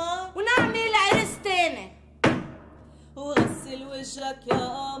جديد، ونعمل عرس تاني. وغسل وجهك يا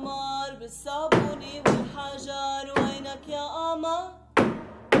قمر بالصابونة والحجر، وينك يا قمر؟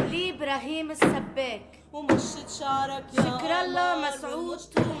 لي إبراهيم السباك، ومشط شعرك يا قمر، شكر الله مسعود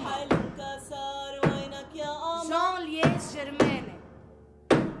توما، وينك يا قمر؟ جون ليس جرماني،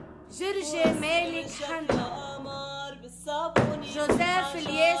 جرجي مالك حنا، جوزيف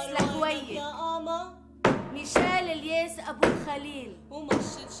الياس لهويك، ميشيل الياس أبو الخليل،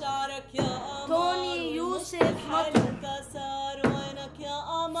 ومشط شعرك يا قمر، توني يوسف مطر، وينك يا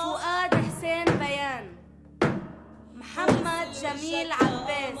قمر؟ فؤاد حسين بيان، محمد جميل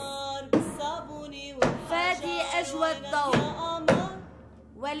عباس، فادي أجود ضوء،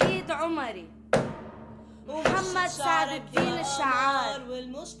 وليد عمري، محمد سعد الدين الشعار،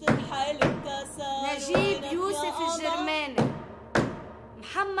 نجيب يوسف الجرماني،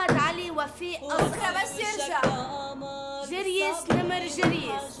 محمد علي وفيق بكرة بس يرجع. جريس نمر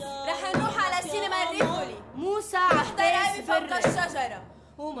جريس، رح نروح على سينما الريفولي، موسى نحضر عباس قهوة فوق برة، الشجرة،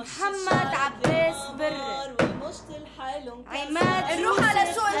 محمد عباس برة، عماد نروح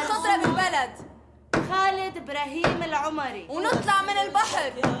على سوق الخضرة بالبلد، خالد إبراهيم العمري، ونطلع من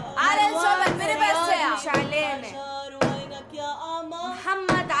البحر على الجبل بربع ساعة. شعلانة،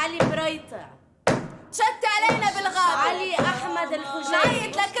 محمد علي بريطع، شت علينا بالغابة، علي أحمد الحجيري،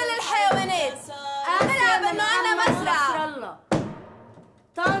 نعيط لكل الحيوانات، نلعب إنه عنا مزرعة.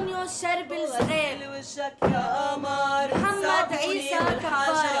 طانيو الشرب الصغير، محمد عيسى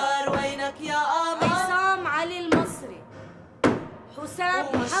كبارة، وينك يا قمر؟ عصام علي المصري، حسام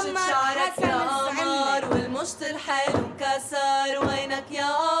ومشت محمد شعرك حسن يا قمر الزعمري، والمشط الحلو انكسر وينك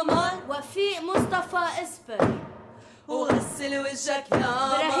يا قمر، وفيق مصطفى اسبر، وغسل وجهك يا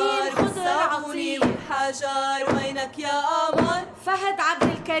إبراهيم قمر خضر بالصابوني عطية، والحجر وينك يا قمر، فهد عبد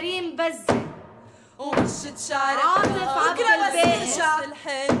الكريم بزة، ومشت شعرك عاطف عبد الباقي،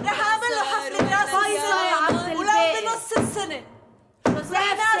 رح اعمل له حفلة راس فيصل عبد ولو الباقي، بنص السنة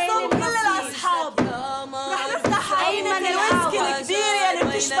رح نعزم كل الأصحاب، رح نفتح أيمن عينة الويسكي الأعور، الكبيرة اللي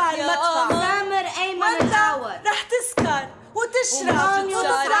بتشبع المدفع، سامر أيمن وانت الأعور، رح تسكر وتشرب ومانيو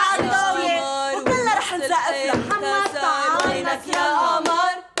وتطلع شعرك الدولة وكلها رح نسقف لك. محمد طعام وينك نصر يا الله،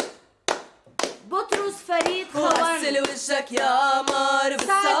 قمر، بطرس فريد وغسل خوان، وجهك يا قمر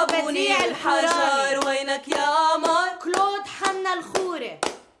بالصابوني بديع والحجر الحوراني، وينك يا قمر، كلود حنا الخوري،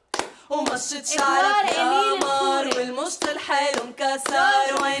 ومشت إدوار شعرك يا إميل قمر الخوري، والمشط الحلو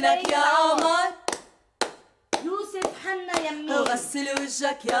انكسر وينك يا قمر، يوسف حنا يمين، وغسل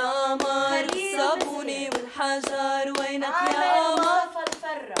وجهك يا قمر خليل بالصابوني مزري، والحجر وينك يا عامر قمر، مصطفى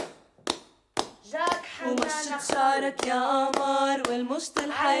الفرة، جاك حنا ومشت نخل، شعرك يا قمر والمشط علي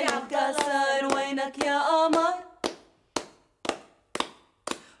الحلو عبد الله انكسر صدوق، وينك يا قمر،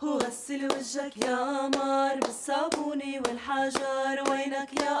 وغسل وجهك يا قمر بالصابوني والحجر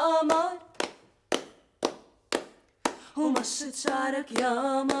وينك يا قمر، ومشت شعرك يا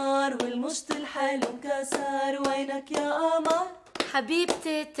قمر والمشط الحلو انكسر وينك يا قمر،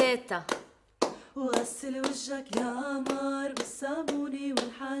 حبيبتي تيتا، وغسل وجهك يا قمر بالصابوني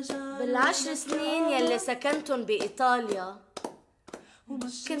والحجر بال10 سنين يلي سكنتن بإيطاليا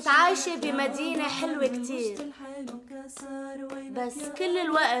ومشت كنت شعرك عايشة يا بمدينة قمر حلوة والمشط كتير، الحلو انكسر وينك بس يا كل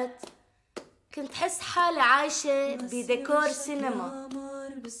الوقت كنت حس حالي عايشة بديكور سينما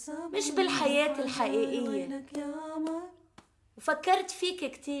مش بالحياة الحقيقية، وفكرت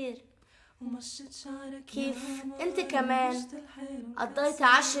فيك كتير كيف انت كمان قضيتي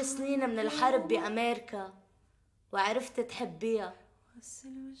 10 سنين من الحرب بأمريكا وعرفت تحبيها،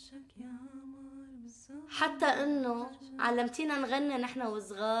 حتى انه علمتينا نغني نحن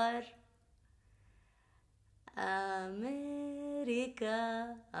وصغار أمريكا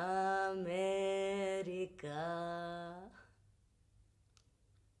أمريكا.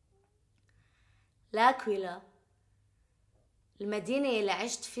 لاكويلا المدينة اللي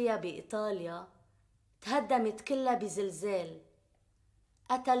عشت فيها بإيطاليا تهدمت كلها بزلزال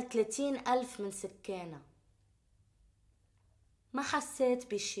قتل 30,000 من سكانها، ما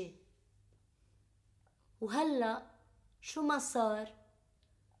حسيت بشي، وهلأ شو ما صار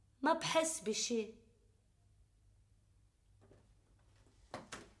ما بحس بشي.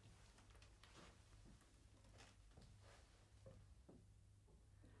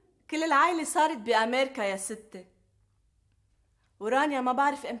 كل العائلة صارت بأمريكا يا ستي، ورانيا ما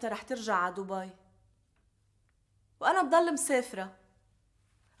بعرف امتى رح ترجع على دبي، وأنا بضل مسافرة،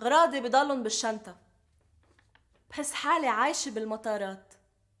 غراضي بضلن بالشنطة، بحس حالي عايشة بالمطارات،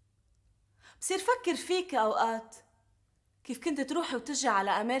 بصير فكر فيك أوقات كيف كنت تروحي وتجي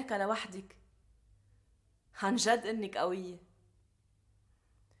على أمريكا لوحدك. عن جد إنك قوية،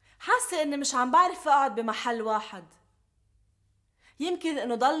 حاسة إني مش عم بعرف أقعد بمحل واحد، يمكن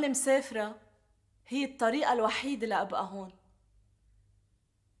إنه ضلني مسافرة هي الطريقة الوحيدة لأبقى هون.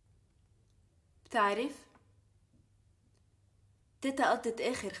 بتعرف تيتا قضت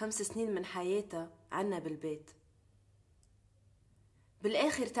آخر 5 سنين من حياتها عنا بالبيت،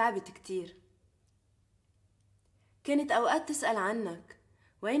 بالآخر تعبت كتير، كانت أوقات تسأل عنك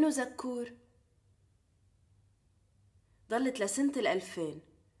وينو زكور، ضلت لسنة 2000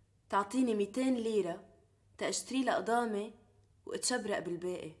 تعطيني 200 ليرة تأشتري لها قضامة واتشبرق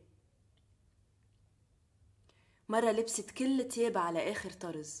بالباقي. مرة لبست كل تيابها على آخر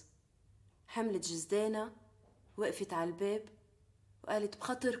طرز، حملت جزدانة وقفت على الباب وقالت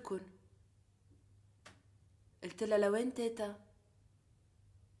بخاطركن. قلت لها لوين تيتا؟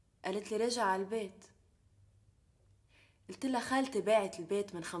 قالت لي راجعة على البيت. قلت لها خالتي باعت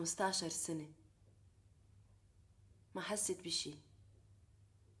البيت من 15 سنة. ما حست بشي.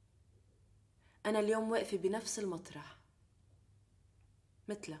 أنا اليوم واقفة بنفس المطرح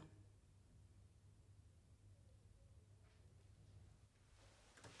مثلها.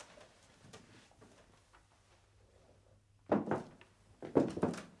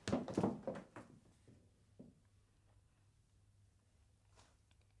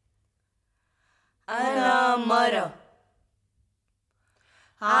 أنا مرة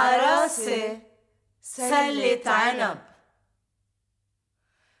عراسي سلة عنب،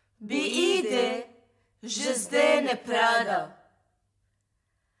 بإيدي جزدان برادا،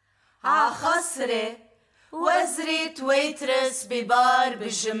 عخصري وزرة ويترس ببار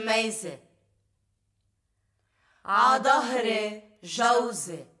بالجميزة، عظهري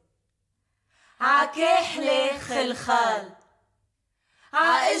جوزة، عكحلة خلخال،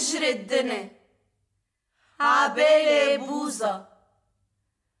 عقجر الدني، عبالي بوزة،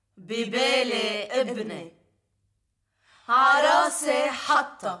 ببالي ابني، عراسي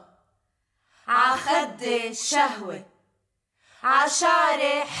حطة، عخدي شهوة،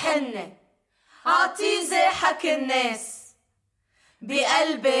 عشعري حنة، عطيزي حكي الناس،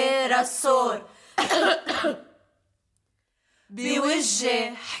 بقلبي رسول،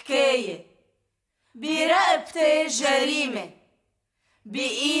 بوجهي حكاية، برقبتي جريمة،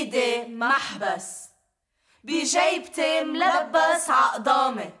 بإيدي محبس، بجيبتي ملبس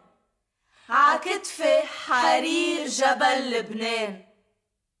عقدامي، عكتفي حرير جبل لبنان،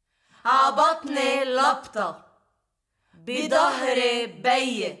 عبطني لبطة، بظهري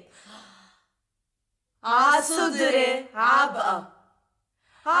بيي، عصدري عبقة،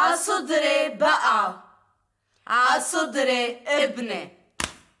 عصدري بقعة، عصدري ابني،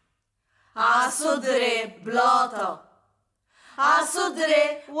 عصدري بلاطة،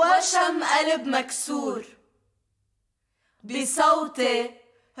 عصدري وشم قلب مكسور، بصوتي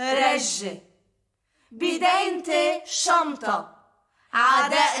رجة، بدينتي شنطة،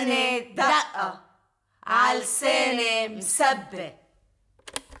 عدقني دقة، عالساني مسبة.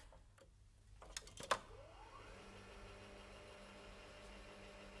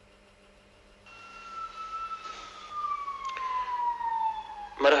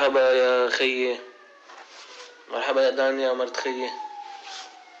 مرحبا يا خيي، مرحبا يا دانيا مرت خيي،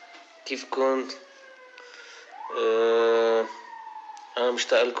 كيفكن؟ أنا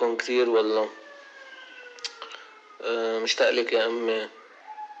مشتاق لكم كتير والله. مشتاق لك يا أمي.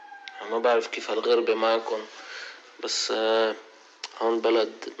 ما بعرف كيف هالغربة معكم، بس هون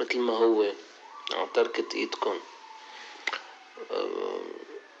بلد مثل ما هو تركت ايدكم.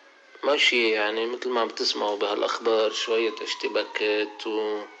 ماشي يعني مثل ما عم تسمعوا بهالأخبار، شوية اشتباكات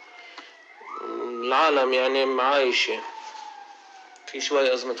العالم يعني عايشة في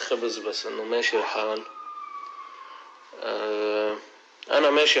شوي أزمة خبز، بس إنه ماشي الحال. أنا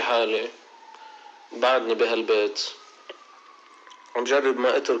ماشي حالي، بعدني بهالبيت عم جرب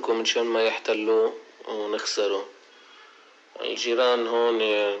ما اتركه منشان ما يحتلوه ونخسره. الجيران هون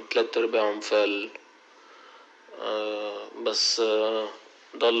 3/4 فل، بس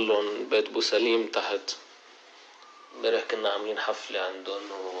ضلن بيت بو سليم تحت. امبارح كنا عاملين حفلة عندن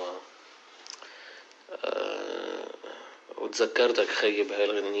وتذكرتك خيي بهاي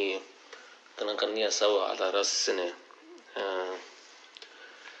الغنية، كنا نغنيها سوا على راس السنة.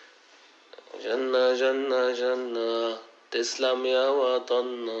 جنة جنة جنة تسلم يا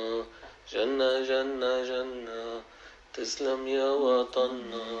وطننا، جنة جنة جنة تسلم يا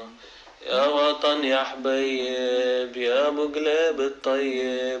وطننا، يا وطن يا حبيب يا ابو قليب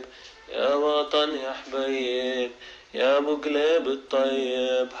الطيب، يا وطن يا حبيب يا ابو قليب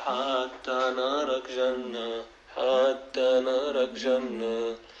الطيب، حتى نارك جنة حتى نارك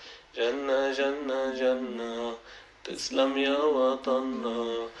جنة، جنة جنة جنة تسلم يا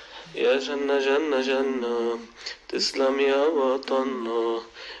وطننا، يا جنة جنة جنة تسلم يا وطننا،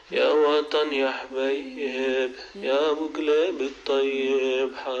 يا وطن يا حبيب يا ابو قليب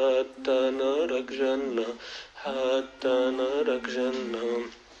الطيب، حتى نارك جنة حتى نارك جنة.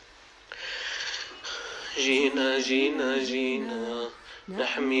 جينا جينا جينا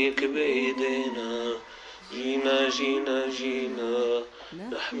نحميك بايدينا، جينا جينا جينا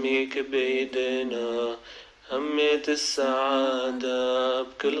نحميك بايدينا، همة السعادة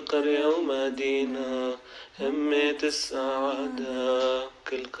بكل قرية ومدينة، همة السعادة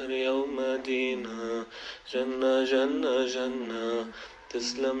بكل قرية ومدينة، جنة جنة جنة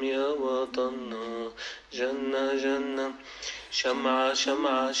تسلم يا وطننا، جنة جنة. شمعة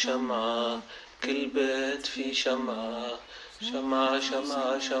شمعة شمعة كل بيت في شمعة، شمعة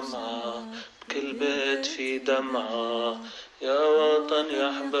شمعة شمعة بكل بيت في دمعة، يا وطن يا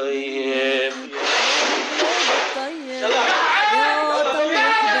حبيب يا وطن يا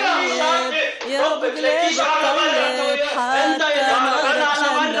حبيب يا ابو قليب الطيب، حتى نارك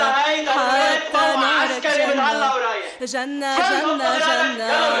جنة حتى نارك جنة، جنة جنة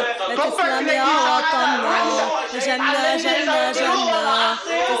جنة تسلم يا وطننا، جنة جنة جنة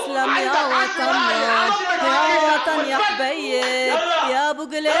تسلم يا وطننا، يا وطن يا حبيب يا ابو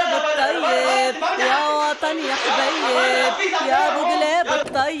قليب الطيب، يا وطن يا حبيب يا ابو قليب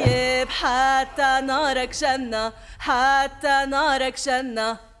الطيب، حتى نارك جنة حتى نارك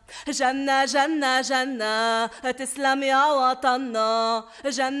جنة. جنة جنة جنة تسلم يا وطننا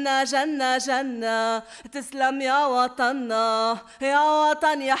جنة جنة جنة تسلم يا وطننا يا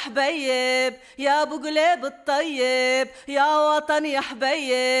وطن يا حبيب يا ابو قلب الطيب يا وطن يا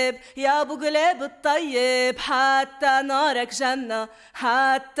حبيب يا ابو قلب الطيب حتى نارك جنة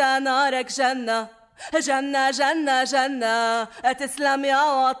حتى نارك جنة جنة جنة جنة تسلم يا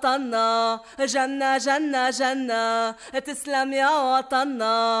وطننا جنة جنة جنة تسلم يا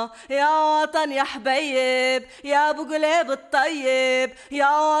وطننا يا وطن يا حبيب يا ابو قلب الطيب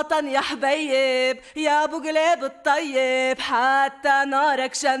يا وطن يا حبيب يا ابو قلب الطيب حتى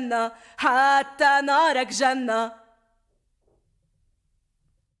نارك جنة حتى نارك جنة.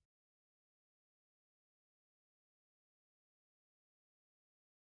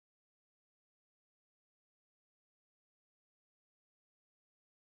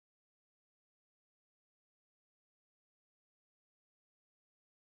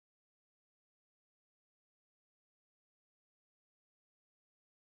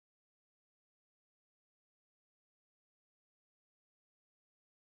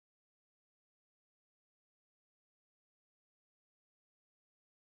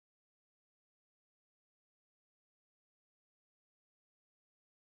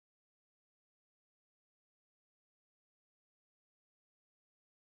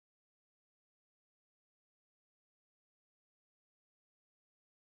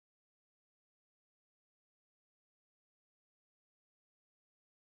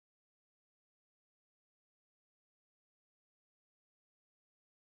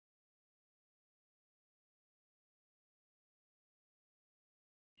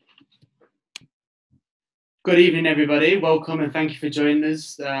 Good evening, everybody. Welcome and thank you for joining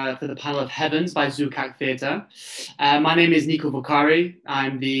us for the panel of Heavens by Zoukak Theatre. My name is Nico Bukhari.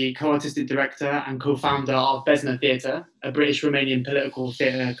 I'm the co-artistic director and co-founder of Besna Theatre, a British Romanian political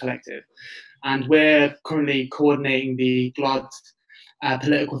theatre collective. And we're currently coordinating the Glod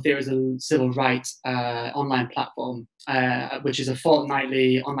Political Theatre as a Civil Rights online platform, which is a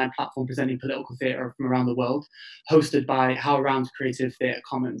fortnightly online platform presenting political theatre from around the world, hosted by HowlRound Creative Theatre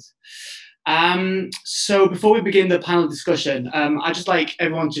Commons. So before we begin the panel discussion, I'd just like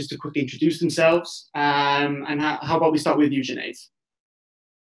everyone just to quickly introduce themselves. And how about we start with you, Junaid?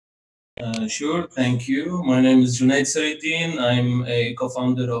 Sure, thank you. My name is Junaid Saridin. I'm a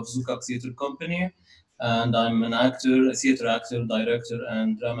co-founder of Zoukak Theatre Company, and I'm an actor, a theatre actor, director,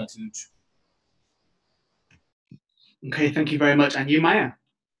 and dramaturge. Okay, thank you very much. And you, Maya?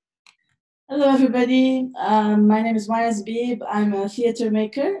 Hello, everybody. My name is Maya Zbib. I'm a theatre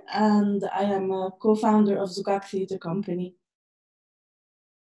maker, and I am a co-founder of Zoukak Theatre Company.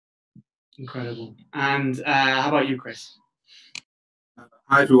 Incredible. And how about you, Chris?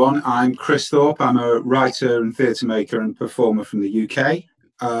 Hi, everyone. I'm Chris Thorpe. I'm a writer and theatre maker and performer from the UK.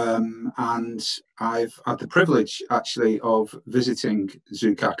 And I've had the privilege, actually, of visiting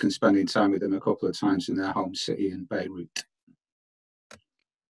Zoukak and spending time with them a couple of times in their home city in Beirut.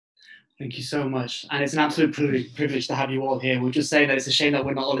 Thank you so much. And it's an absolute privilege to have you all here. We're just saying that it's a shame that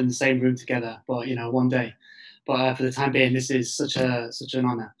we're not all in the same room together, but you know, one day. But for the time being, this is such an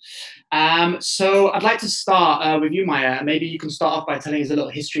honor. So I'd like to start with you, Maya. Maybe you can start off by telling us a little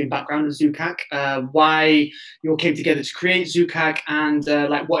history and background of Zoukak, why you all came together to create Zoukak, and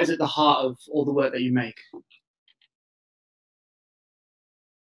like what is at the heart of all the work that you make.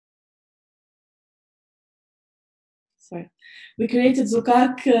 Sorry. We created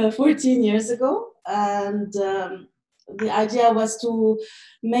Zoukak 14 years ago, and the idea was to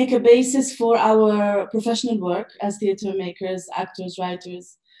make a basis for our professional work as theatre makers, actors,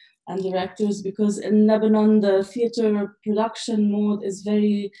 writers, and directors, because in Lebanon, the theatre production mode is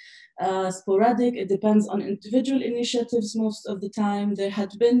very sporadic. It depends on individual initiatives most of the time. There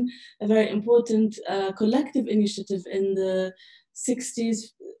had been a very important collective initiative in the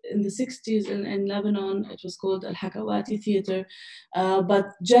 60s. In the 60s in Lebanon, it was called Al-Hakawati Theatre. But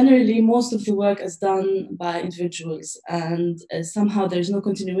generally, most of the work is done by individuals, and somehow there's no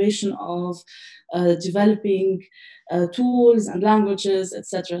continuation of developing tools and languages,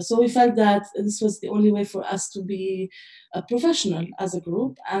 etc. So we felt that this was the only way for us to be professional as a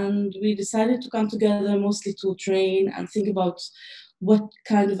group, and we decided to come together mostly to train and think about what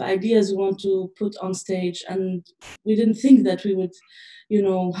kind of ideas we want to put on stage. And we didn't think that we would, you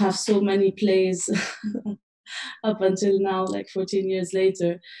know, have so many plays up until now, like 14 years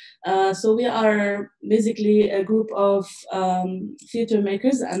later. So we are basically a group of theater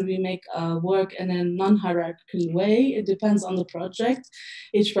makers, and we make work in a non-hierarchical way. It depends on the project.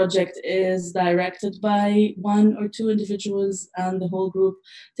 Each project is directed by one or two individuals, and the whole group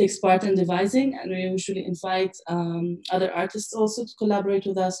takes part in devising, and we usually invite other artists also to collaborate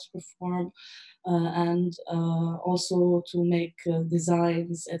with us to perform and also to make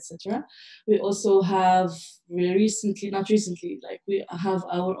designs, etc. We also have not recently, like we have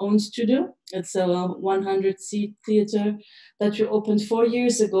our own studio. It's a 100-seat theater that we opened 4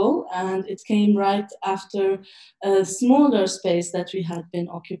 years ago, and it came right after a smaller space that we had been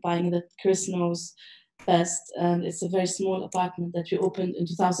occupying that Chris knows best, and it's a very small apartment that we opened in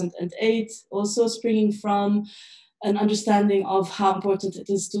 2008, also springing from an understanding of how important it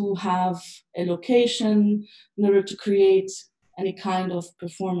is to have a location in order to create any kind of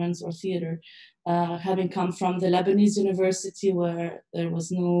performance or theater. Having come from the Lebanese university, where there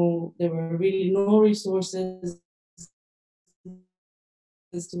were really no resources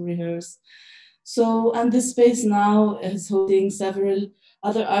to rehearse. So, and this space now is hosting several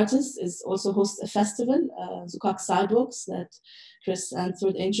other artists. It also hosts a festival, Zoukak Sidewalks, that Chris and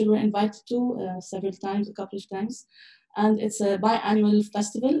Third Angel were invited to a couple of times. And it's a biannual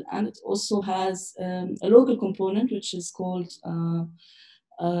festival, and it also has a local component, which is called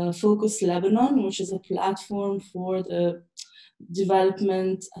Focus Lebanon, which is a platform for the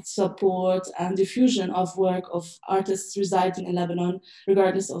development, support, and diffusion of work of artists residing in Lebanon,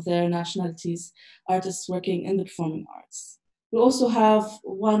 regardless of their nationalities, artists working in the performing arts. We also have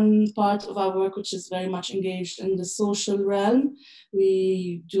one part of our work which is very much engaged in the social realm.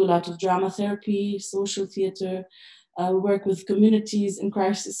 We do a lot of drama therapy, social theater, work with communities in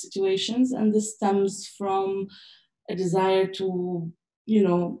crisis situations, and this stems from a desire to,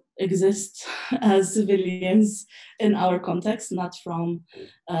 exist as civilians in our context, not from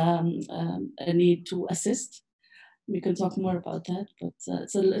a need to assist. We can talk more about that, but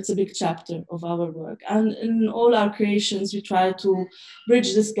it's a big chapter of our work. And in all our creations, we try to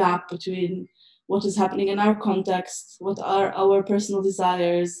bridge this gap between what is happening in our context, what are our personal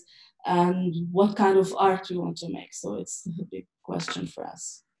desires, and what kind of art we want to make. So it's a big question for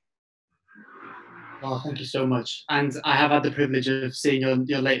us. Oh, thank you so much. And I have had the privilege of seeing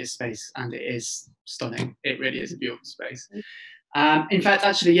your latest space, and it is stunning. It really is a beautiful space. In fact,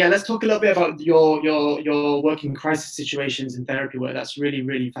 actually, yeah, let's talk a little bit about your work in crisis situations and therapy work. That's really,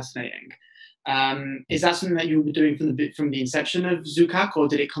 really fascinating. Is that something that you were doing from the inception of Zoukak, or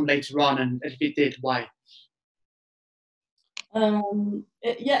did it come later on? And if it did, why?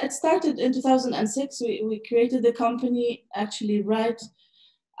 It started in 2006. We created the company actually right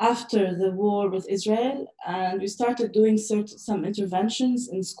after the war with Israel, and we started doing some interventions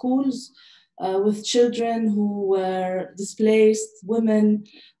in schools with children who were displaced, women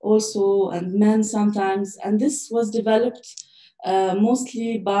also, and men sometimes. And this was developed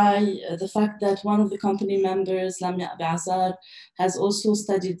mostly by the fact that one of the company members, Lamia Abiazar, has also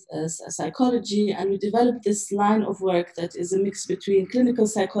studied psychology, and we developed this line of work that is a mix between clinical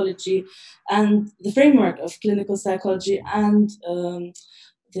psychology and the framework of clinical psychology and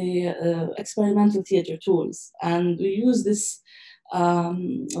the experimental theater tools. And we use this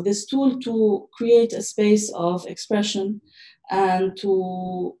tool to create a space of expression and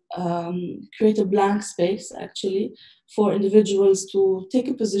to create a blank space, actually, for individuals to take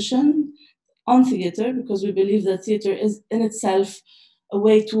a position on theater, because we believe that theater is in itself a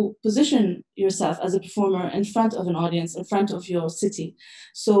way to position yourself as a performer in front of an audience, in front of your city.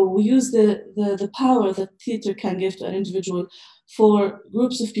 So we use the power that theater can give to an individual for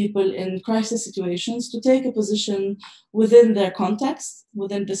groups of people in crisis situations to take a position within their context,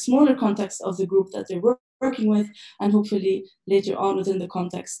 within the smaller context of the group that they're working with, and hopefully later on within the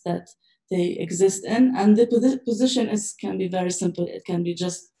context that they exist in. And the position can be very simple. It can be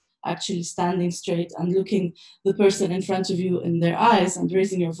just actually standing straight and looking the person in front of you in their eyes and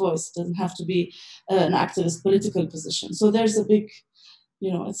raising your voice. It doesn't have to be an activist political position. So there's a big,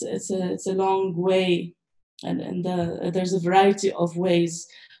 it's a long way, and there's a variety of ways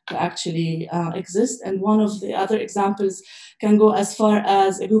to actually exist. And one of the other examples can go as far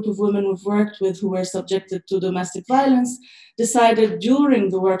as a group of women we've worked with who were subjected to domestic violence decided during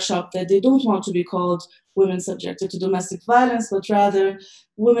the workshop that they don't want to be called women subjected to domestic violence, but rather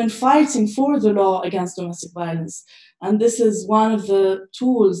women fighting for the law against domestic violence. And this is one of the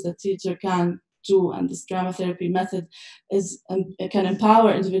tools that theater can do, and this drama therapy method it can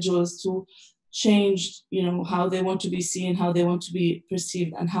empower individuals to change, how they want to be seen, how they want to be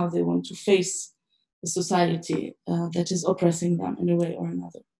perceived, and how they want to face the society that is oppressing them in a way or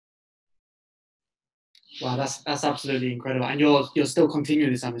another. Wow, that's absolutely incredible. And you're still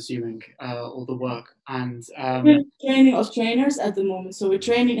continuing this, I'm assuming, all the work. And we're training of trainers at the moment, so we're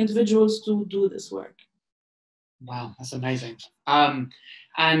training individuals to do this work. Wow, that's amazing. I'm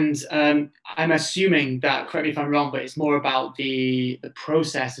assuming that, correct me if I'm wrong, but it's more about the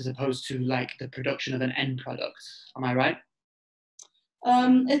process as opposed to like the production of an end product. Am I right?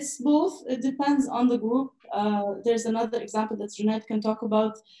 It's both. It depends on the group. There's another example that Junaid can talk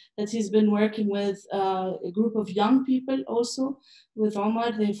about, that he's been working with a group of young people also. With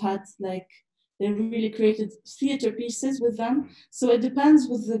Omar, they really created theater pieces with them. So it depends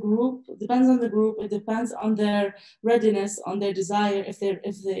with the group. It depends on the group. It depends on their readiness, on their desire. If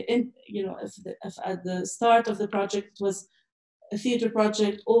at the start of the project it was a theater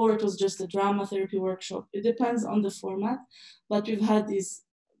project or it was just a drama therapy workshop. It depends on the format, but we've had these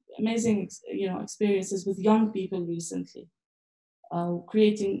amazing, experiences with young people recently,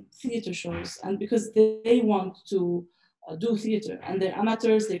 creating theater shows, and because they want to do theater, and they're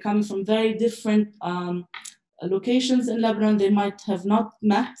amateurs, they're coming from very different locations in Lebanon. They might have not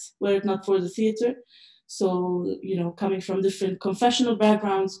met were it not for the theater. So, coming from different confessional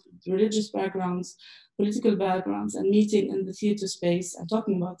backgrounds, religious backgrounds, political backgrounds, and meeting in the theater space and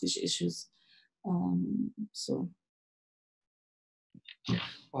talking about these issues. Well,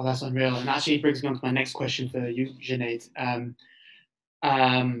 that's unreal. And actually brings me on to my next question for you, Junaid.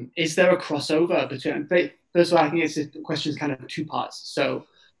 Is there a crossover between, first of all, I think the question is kind of two parts. So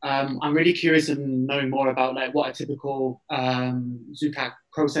I'm really curious in knowing more about like what a typical Zoukak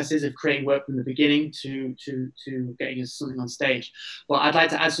process is of creating work from the beginning to getting something on stage. But I'd like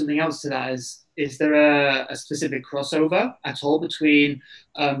to add something else to that. Is there a specific crossover at all between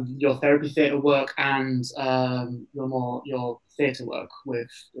your therapy theatre work and your theatre work with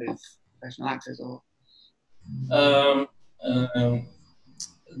professional actors? Or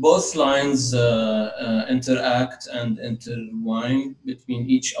both lines interact and intertwine between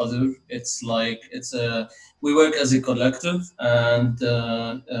each other. It's like we work as a collective, and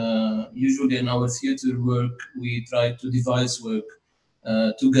usually in our theater work we try to devise work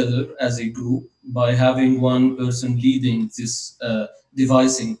together as a group by having one person leading this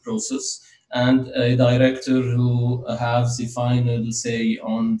devising process and a director who has the final say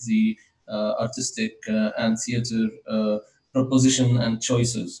on the artistic and theater proposition and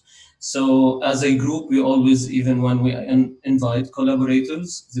choices. So as a group, we always, even when we invite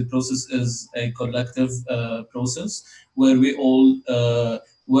collaborators, the process is a collective process where we all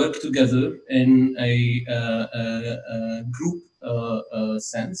work together in a group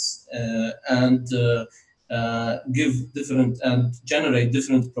sense and give different and generate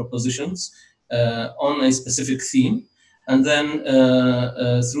different propositions on a specific theme. And then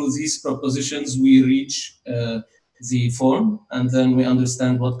through these propositions, we reach the form, and then we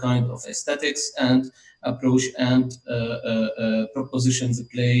understand what kind of aesthetics and approach and proposition the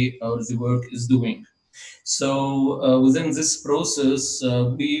play or the work is doing. So within this process,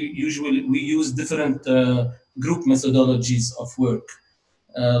 we use different group methodologies of work.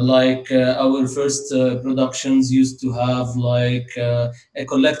 Our first productions used to have a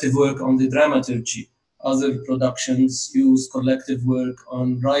collective work on the dramaturgy. Other productions use collective work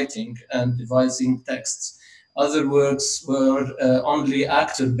on writing and devising texts. Other works were only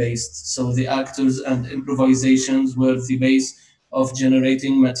actor-based, so the actors and improvisations were the base of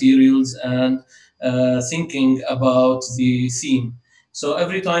generating materials and thinking about the theme. So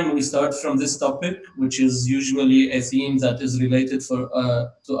every time we start from this topic, which is usually a theme that is related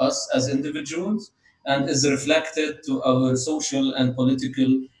to us as individuals and is reflected to our social and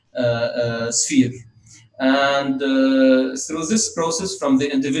political sphere. And through this process, from the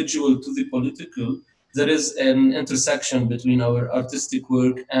individual to the political, there is an intersection between our artistic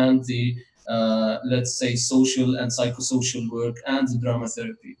work and the, let's say, social and psychosocial work and the drama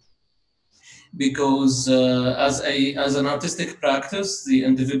therapy. Because as an artistic practice, the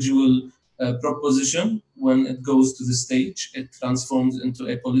individual proposition, when it goes to the stage, it transforms into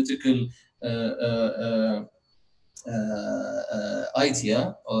a political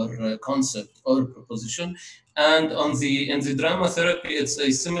idea or concept or proposition. And in the drama therapy, it's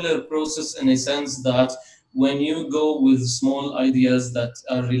a similar process in a sense that when you go with small ideas that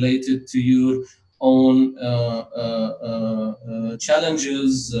are related to your own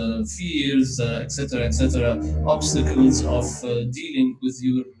challenges, fears, etc., obstacles of dealing with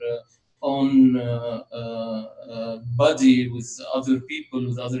your own body, with other people,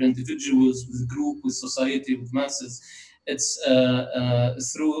 with other individuals, with group, with society, with masses. It's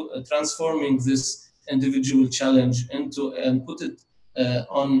through transforming this individual challenge into and put it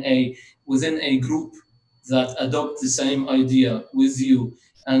within a group that adopt the same idea with you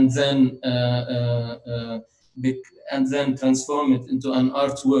and then transform it into an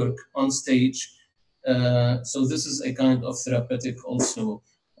artwork on stage. So this is a kind of therapeutic also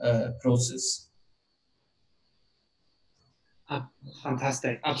process.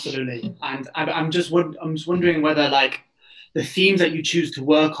 Fantastic, absolutely. And I'm just wondering whether, like, the themes that you choose to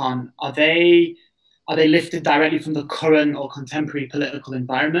work on, are they lifted directly from the current or contemporary political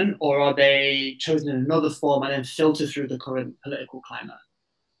environment, or are they chosen in another form and then filter through the current political climate?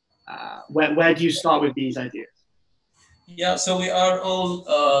 Where do you start with these ideas? Yeah, so we are all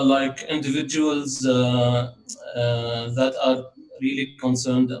like individuals that are really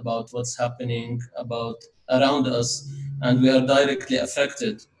concerned about what's happening around us, and we are directly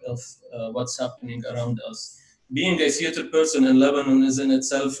affected of what's happening around us. Being a theater person in Lebanon is in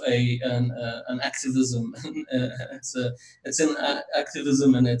itself an activism. It's an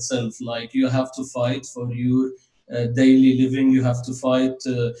activism in itself. Like, you have to fight for your daily living. You have to fight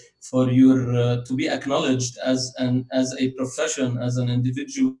for your to be acknowledged as a profession, as an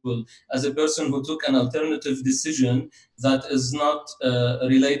individual, as a person who took an alternative decision that is not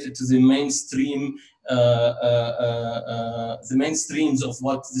related to the mainstream. The mainstreams of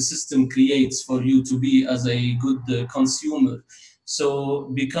what the system creates for you to be as a good consumer. So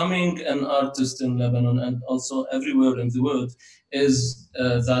becoming an artist in Lebanon and also everywhere in the world is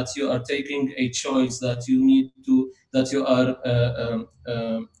that you are taking a choice, that you are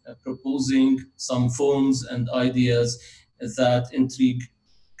proposing some forms and ideas that intrigue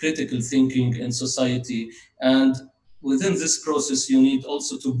critical thinking in society. And within this process, you need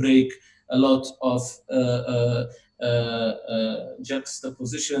also to break a lot of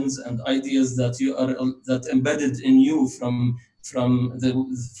juxtapositions and ideas that embedded in you from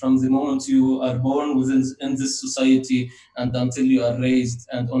the moment you are born in this society and until you are raised,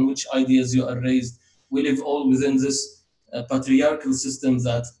 and on which ideas you are raised. We live all within this patriarchal system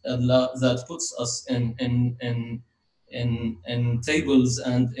that puts us in tables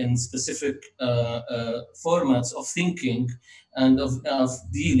and in specific formats of thinking and of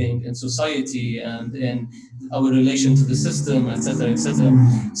dealing in society and in our relation to the system, etc., etc.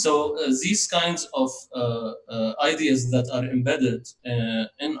 So these kinds of ideas that are embedded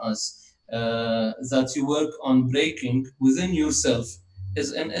in us, that you work on breaking within yourself,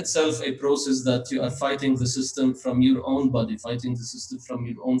 is in itself a process that you are fighting the system from your own body, fighting the system from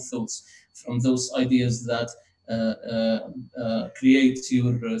your own thoughts, from those ideas that create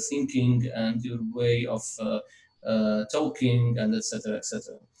your thinking and your way of talking, and etc.,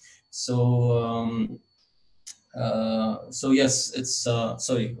 etc. So so yes, it's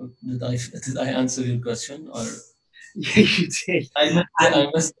sorry, did I answer your question, or Yeah, you did. I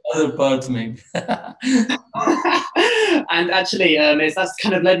missed the other part maybe. And actually, that's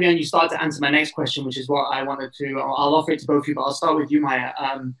kind of led me on. You started to answer my next question, which is what I wanted to. I'll offer it to both of you, but I'll start with you, Maya.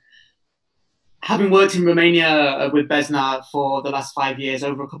 Having worked in Romania with Besna for the last 5 years,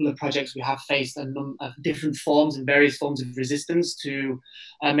 over a couple of projects, we have faced a number of different forms and various forms of resistance to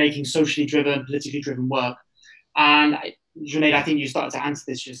making socially driven, politically driven work. And Junaid, I think you started to answer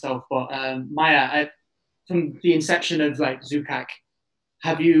this yourself, but Maya, from the inception of like Zoukak,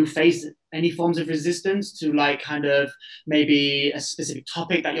 have you faced any forms of resistance to like kind of maybe a specific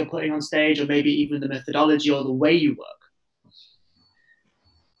topic that you're putting on stage, or maybe even the methodology or the way you work?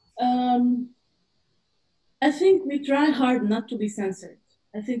 I think we try hard not to be censored.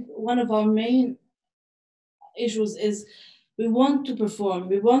 I think one of our main issues is we want to perform.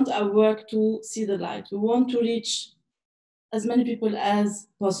 We want our work to see the light. We want to reach as many people as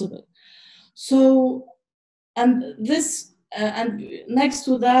possible. So, and this, and next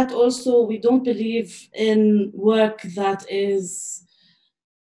to that, also, we don't believe in work that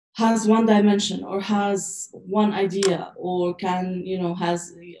has one dimension or has one idea or can,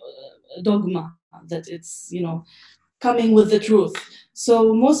 has a dogma that it's, coming with the truth.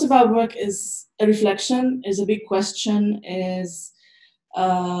 So most of our work is a reflection, is a big question, is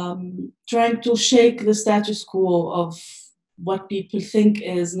trying to shake the status quo of what people think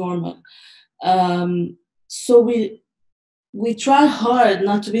is normal. So we try hard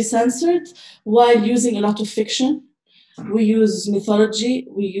not to be censored while using a lot of fiction. We use mythology,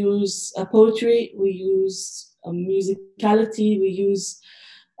 we use poetry, we use musicality, we use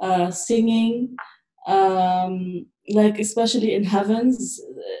singing, like especially in Heavens,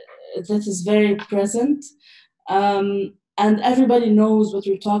 that is very present. And everybody knows what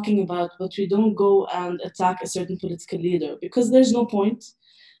we're talking about, but we don't go and attack a certain political leader because there's no point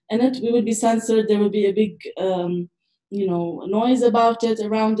in it. We will be censored, there will be a big noise about it,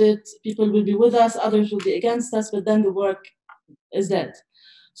 around it. People will be with us, others will be against us, but then the work is dead.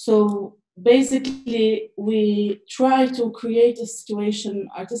 So basically, we try to create a situation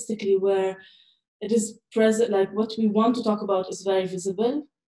artistically where it is present, like what we want to talk about is very visible,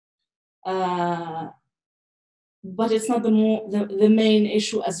 but it's not the main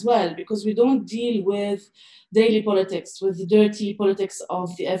issue as well, because we don't deal with daily politics, with the dirty politics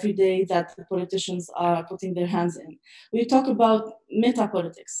of the everyday that the politicians are putting their hands in. We talk about meta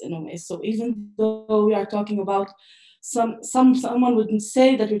politics in a way. So even though we are talking about someone wouldn't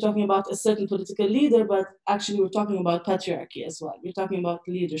say that we're talking about a certain political leader, but actually we're talking about patriarchy as well. We're talking about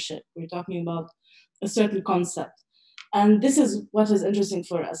leadership. We're talking about a certain concept. And this is what is interesting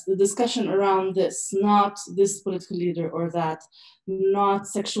for us, the discussion around this, not this political leader or that, not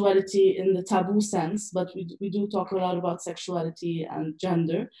sexuality in the taboo sense, but we do talk a lot about sexuality and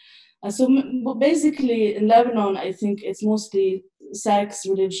gender. So basically in Lebanon, I think it's mostly sex,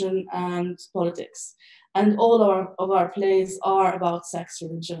 religion, and politics. And all of our plays are about sex,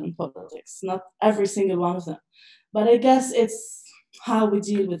 religion, and politics, not every single one of them. But I guess it's how we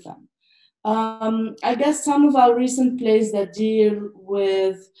deal with them. I guess some of our recent plays that deal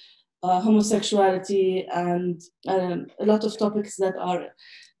with homosexuality and a lot of topics that are,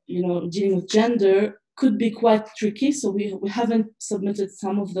 dealing with gender could be quite tricky. So we haven't submitted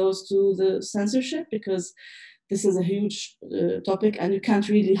some of those to the censorship because this is a huge topic and you can't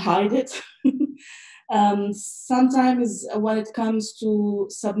really hide it. Sometimes when it comes to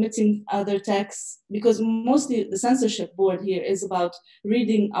submitting other texts, because mostly the censorship board here is about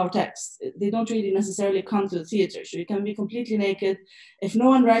reading our texts. They don't really necessarily come to the theater. So you can be completely naked. If no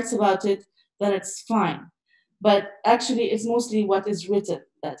one writes about it, then it's fine. But actually, it's mostly what is written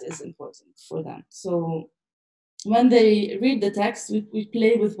that is important for them. So when they read the text, we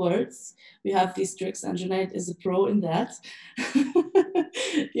play with words. We have these tricks, and Junaid is a pro in that.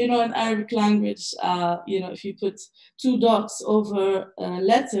 In Arabic language, if you put 2 dots over a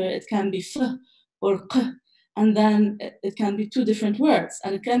letter, it can be f or q, and then it can be 2 different words,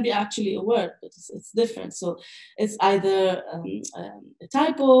 and it can be actually a word, but it's different. So it's either a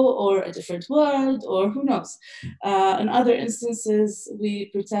typo or a different word, or who knows. In other instances, we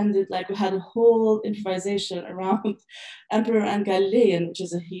pretended like we had a whole improvisation around Emperor and Galilean, which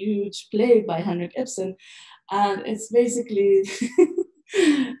is a huge play by Henrik Ibsen, and it's basically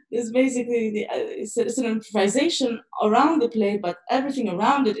it's an improvisation around the play, but everything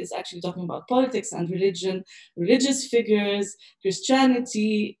around it is actually talking about politics and religion, religious figures,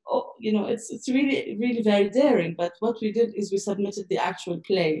 Christianity. It's really, really very daring. But what we did is we submitted the actual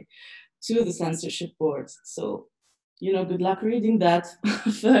play to the censorship board. So, good luck reading that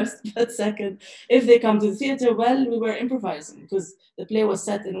first, but second, if they come to the theater, well, we were improvising because the play was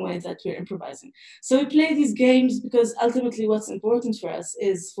set in a way that we're improvising. So we play these games because ultimately what's important for us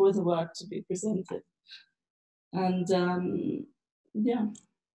is for the work to be presented. And yeah,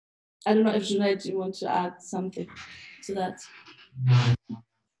 I don't know if Junaid, you want to add something to that?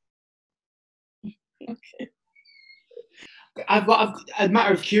 Okay. I've got a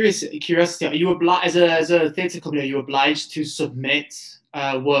matter of curiosity. Are you obliged, as a theatre company, are you obliged to submit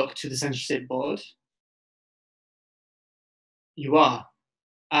work to the censorship board? You are.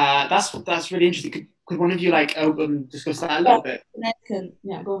 That's really interesting. Could one of you discuss that a little bit?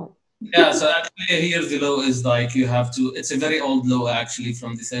 Yeah, go ahead. Yeah, so actually here the law is you have to, it's a very old law actually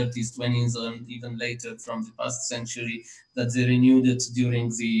from the 30s, 20s, and even later from the past century, that they renewed it during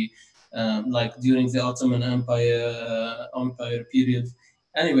the during the Ottoman Empire period.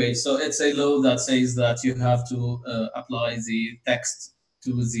 Anyway, so it's a law that says that you have to apply the text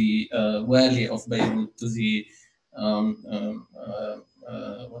to the wali of Beirut, to the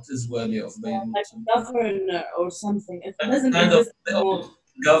what is wali of Beirut? Like governor or something. It doesn't kind exist of anymore.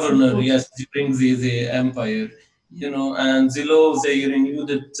 Governor, yes, during the empire, and the law, they renewed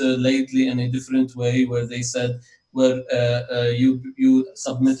it lately in a different way, where they said where you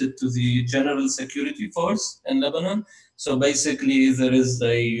submitted to the General Security Force in Lebanon. So basically, there is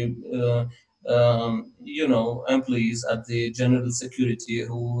a employees at the General Security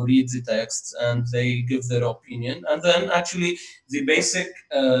who read the text and they give their opinion, and then actually the basic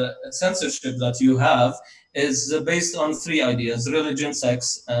censorship that you have is based on 3 ideas: religion,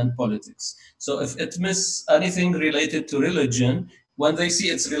 sex, and politics. So if it miss anything related to religion, when they see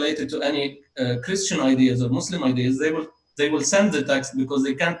it's related to any Christian ideas or Muslim ideas, they will send the text, because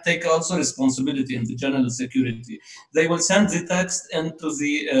they can't take also responsibility in the general security. They will send the text into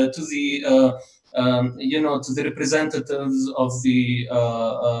the to the representatives of the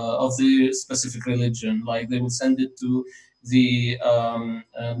specific religion. Like they will send it to the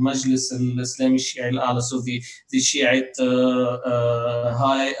Majlis al-Islami Shi'i al-A'la, so the Shiite the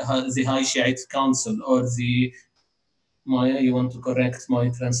High Shiite Council, or the Maya, you want to correct my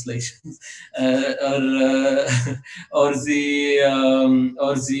translation, or the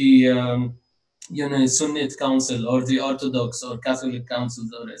Sunnite Council or the Orthodox or Catholic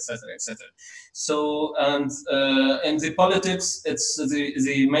councils or etc. etc. So and in the politics, it's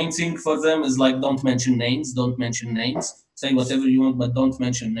the main thing for them is like don't mention names, say whatever you want, but don't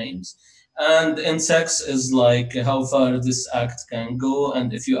mention names. And in sex is like how far this act can go,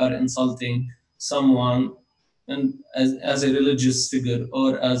 and if you are insulting someone and as a religious figure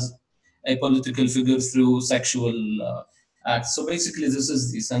or as a political figure through sexual acts. So basically, this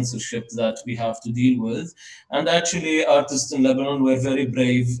is the censorship that we have to deal with. And actually, artists in Lebanon were very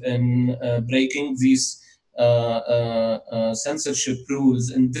brave in breaking these censorship rules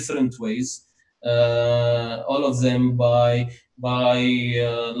in different ways. All of them by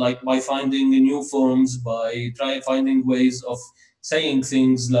finding new forms, by finding ways of saying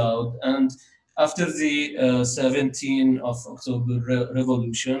things loud. And after the 17th of October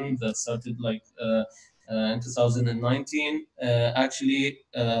revolution that started in 2019, actually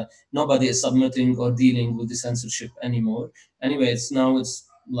nobody is submitting or dealing with the censorship anymore. Anyway, it's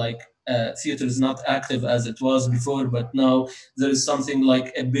like theater is not active as it was before, but now there is something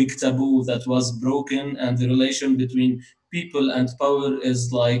like a big taboo that was broken, and the relation between people and power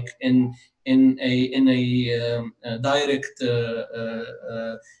is like in a direct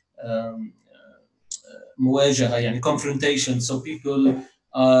مواجهة يعني confrontation. So people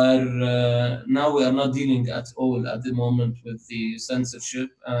are now we are not dealing at all at the moment with the censorship,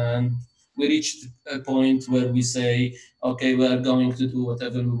 and we reached a point where we say, okay, we are going to do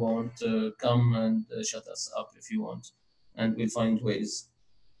whatever we want, come and shut us up if you want, and we'll find ways.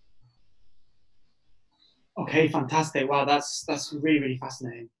 Okay, fantastic. Wow, that's really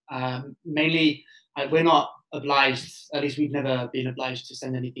fascinating. Mainly, we're not obliged, at least we've never been obliged to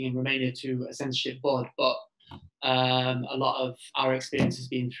send anything in Romania to a censorship board, but a lot of our experience has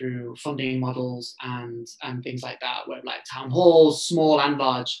been through funding models and things like that, where like town halls, small and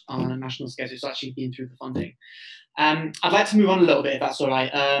large, on a national scale. It's actually been through the funding. I'd like to move on a little bit, if that's all right.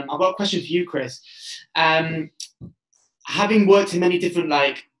 I've got a question for you, Chris. Having worked in many different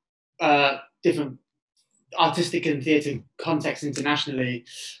different artistic and theatre contexts internationally,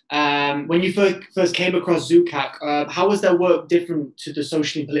 when you first came across Zoukak, how was their work different to the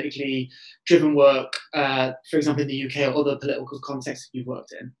socially and politically driven work, for example, in the UK or other political contexts you've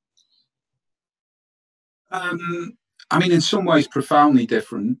worked in? I mean, in some ways, profoundly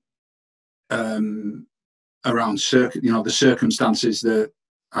different. Around the circumstances that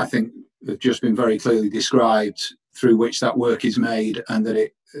I think have just been very clearly described, through which that work is made, and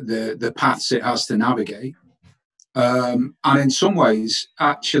that the paths it has to navigate. And in some ways,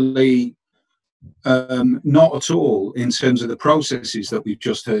 actually, not at all in terms of the processes that we've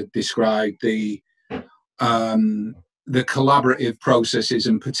just heard described, the collaborative processes,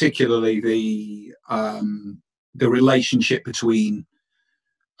 and particularly the relationship between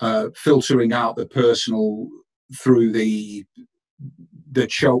filtering out the personal through the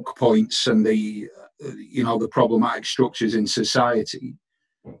choke points and the problematic structures in society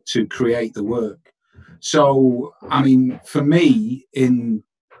to create the work. So, I mean, for me, in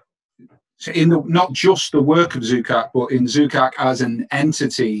not just the work of Zoukak, but in Zoukak as an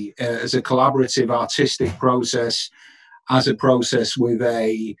entity, as a collaborative artistic process, as a process with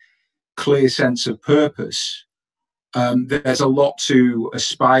a clear sense of purpose, there's a lot to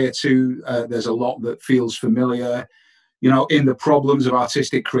aspire to. There's a lot that feels familiar, in the problems of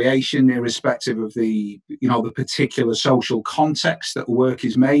artistic creation, irrespective of the particular social context that the work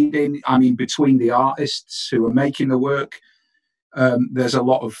is made in. I mean, between the artists who are making the work, there's a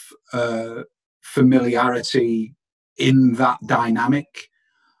lot of familiarity in that dynamic.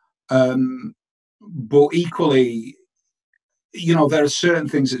 But equally, there are certain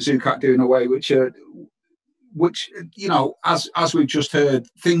things that Zoukak do in a way which as we've just heard,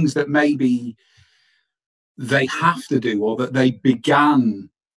 things that maybe they have to do, or that they began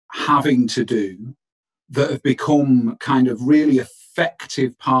having to do, that have become kind of really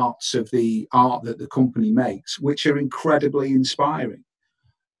effective parts of the art that the company makes, which are incredibly inspiring.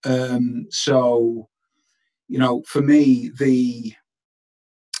 So, for me, the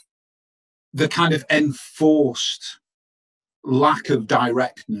kind of enforced lack of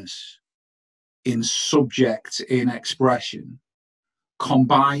directness in subject, in expression,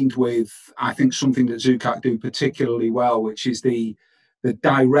 combined with, I think, something that Zoukak do particularly well, which is the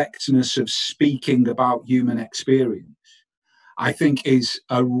directness of speaking about human experience, I think is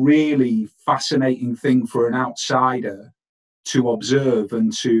a really fascinating thing for an outsider to observe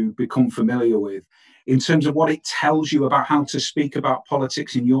and to become familiar with, in terms of what it tells you about how to speak about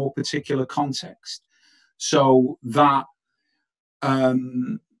politics in your particular context. So that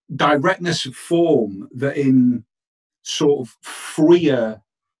directness of form that in sort of freer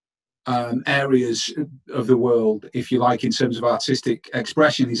areas of the world, if you like, in terms of artistic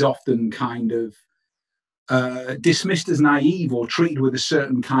expression, is often kind of dismissed as naive or treated with a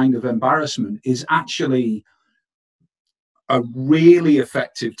certain kind of embarrassment, is actually a really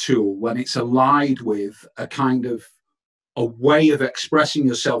effective tool when it's allied with a kind of a way of expressing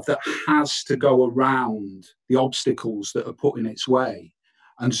yourself that has to go around the obstacles that are put in its way.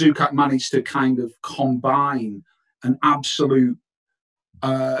 And Zoukak managed to kind of combine an absolute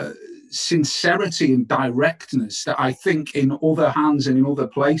sincerity and directness that I think in other hands and in other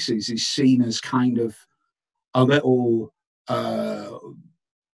places is seen as kind of a little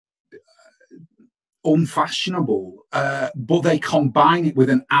unfashionable, but they combine it with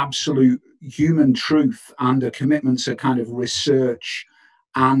an absolute human truth and a commitment to kind of research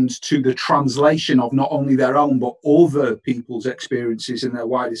and to the translation of not only their own but other people's experiences in their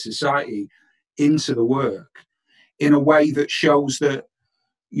wider society into the work in a way that shows that,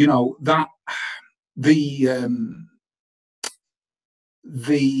 you know, that the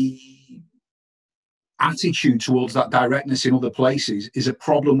attitude towards that directness in other places is a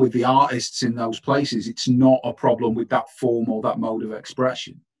problem with the artists in those places. It's not a problem with that form or that mode of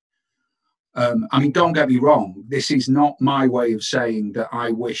expression. I mean, don't get me wrong, this is not my way of saying that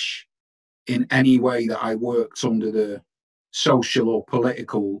I wish in any way that I worked under the social or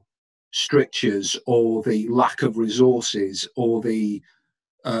political strictures or the lack of resources or the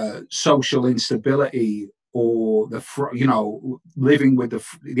social instability or the, you know, living with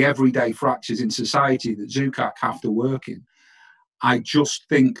the everyday fractures in society that Zoukak have to work in. I just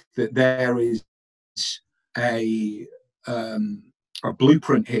think that there is a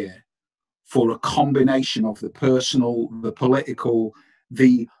blueprint here for a combination of the personal, the political,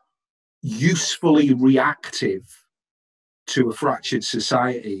 the usefully reactive to a fractured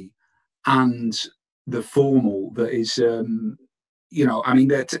society, and the formal that is, you know, I mean,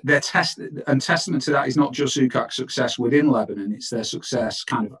 they're testament to that is not just Zoukak's success within Lebanon; it's their success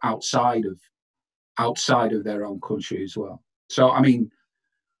kind of outside of their own country as well. So, I mean,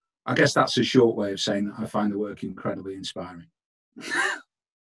 I guess that's a short way of saying that I find the work incredibly inspiring.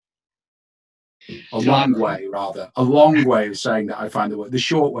 A long way of saying that I find the work. The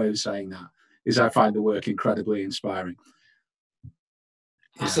short way of saying that is I find the work incredibly inspiring.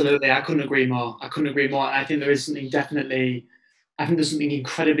 Absolutely, I couldn't agree more. I couldn't agree more. I think there is something definitely. I think there's something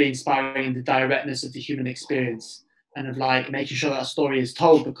incredibly inspiring in the directness of the human experience and of like making sure that story is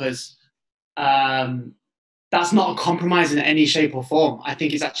told, because that's not a compromise in any shape or form. I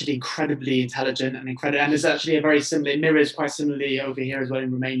think it's actually incredibly intelligent and incredible. And there's actually a very similar, it mirrors quite similarly over here as well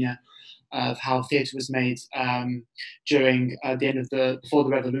in Romania, of how theatre was made during the end of before the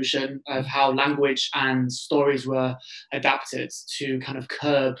revolution, of how language and stories were adapted to kind of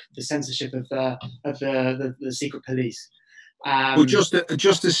curb the censorship of the secret police. Well, just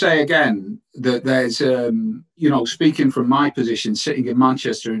to say again that there's, you know, speaking from my position, sitting in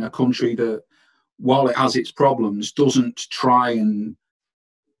Manchester in a country that, while it has its problems, doesn't try and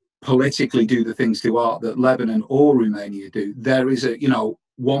politically do the things to art that Lebanon or Romania do. There is a, you know,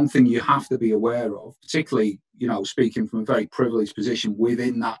 one thing you have to be aware of, particularly, you know, speaking from a very privileged position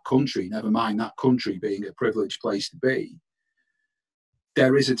within that country, never mind that country being a privileged place to be,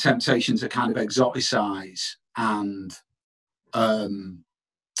 there is a temptation to kind of exoticize and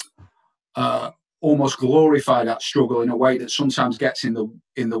almost glorify that struggle in a way that sometimes gets in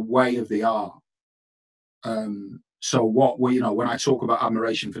the way of the art. So what we, you know, when I talk about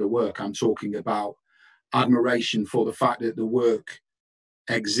admiration for the work, I'm talking about admiration for the fact that the work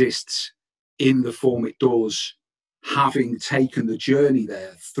exists in the form it does, having taken the journey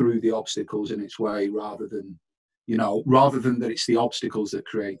there through the obstacles in its way, rather than that it's the obstacles that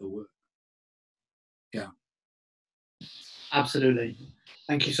create the work. Yeah. Absolutely.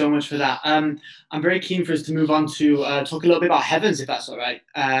 Thank you so much for that. I'm very keen for us to move on to talk a little bit about Heavens, if that's all right.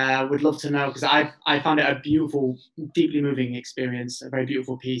 Would love to know, because I found it a beautiful, deeply moving experience, a very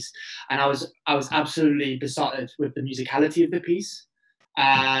beautiful piece, and I was absolutely besotted with the musicality of the piece.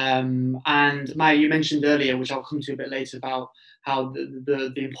 And Maya, you mentioned earlier, which I'll come to a bit later, about how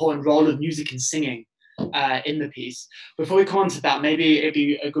the important role of music and singing in the piece. Before we come on to that, maybe it'd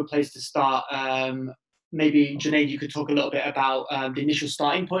be a good place to start. Maybe, Junaid, you could talk a little bit about the initial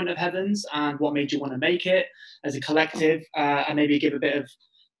starting point of Heavens and what made you want to make it as a collective, and maybe give a bit of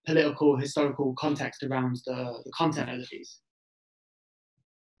political, historical context around the content of the piece.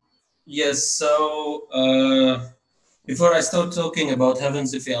 Yes, so before I start talking about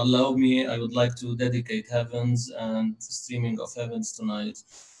Heavens, if you allow me, I would like to dedicate Heavens and the streaming of Heavens tonight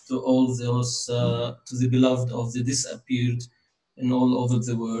to all those, to the beloved of the disappeared in all over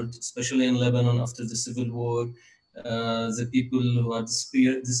the world, especially in Lebanon after the civil war. The people who had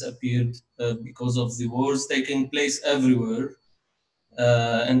disappeared because of the wars taking place everywhere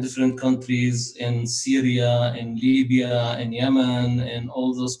in different countries, in Syria, in Libya, in Yemen, in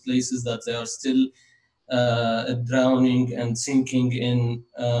all those places that they are still drowning and sinking in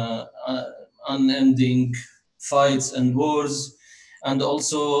unending fights and wars. And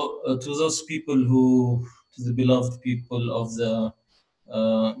also to those people who, to the beloved people of the,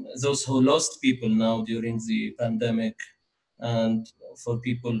 those who lost people now during the pandemic, and for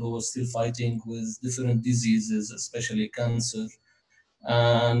people who are still fighting with different diseases, especially cancer.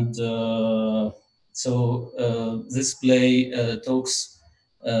 And this play talks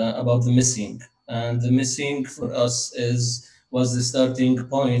about the missing, and the missing for us was the starting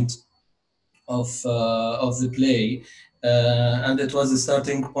point of the play, and it was the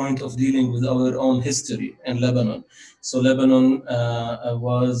starting point of dealing with our own history in Lebanon. So Lebanon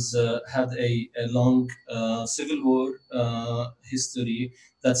had a long civil war history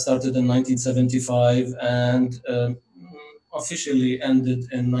that started in 1975 and officially ended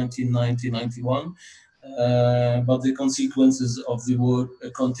in 1990-91. But the consequences of the war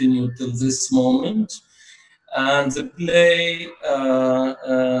continued till this moment. And the play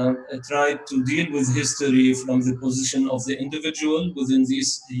tried to deal with history from the position of the individual within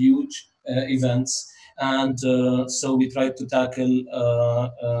these huge events. And so we tried to tackle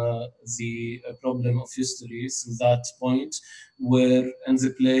the problem of history through that point, where in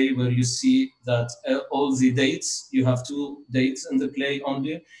the play, where you see that all the dates, you have 2 dates in the play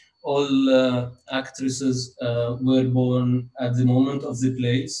only. All actresses were born at the moment of the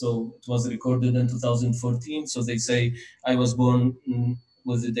play, so it was recorded in 2014. So they say I was born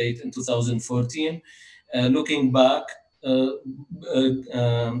with the date in 2014. Looking back,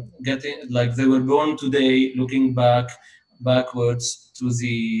 getting like they were born today, looking backwards to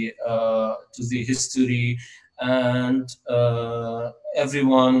the history, and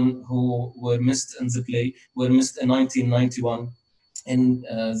everyone who were missed in the play were missed in 1991 in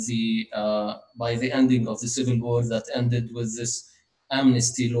by the ending of the civil war that ended with this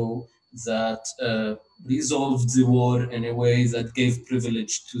amnesty law that resolved the war in a way that gave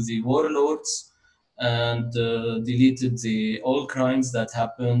privilege to the warlords and deleted all crimes that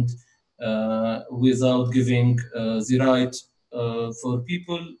happened without giving the right for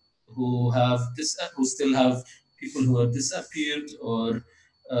people who still have people who have disappeared, or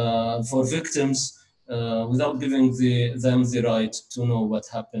for victims, without giving them the right to know what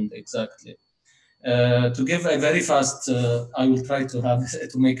happened exactly. To give a very fast, I will try to have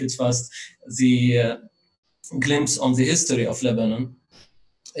to make it fast, the glimpse on the history of Lebanon.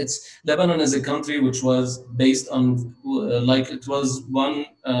 Lebanon is a country which was based on, like it was one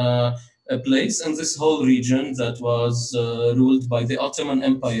a place in this whole region that was ruled by the Ottoman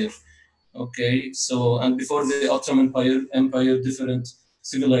Empire. Okay, so, and before the Ottoman Empire, different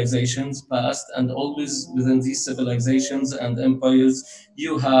civilizations passed, and always within these civilizations and empires,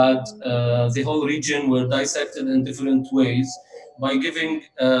 you had the whole region were dissected in different ways by giving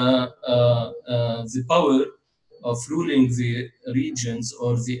the power of ruling the regions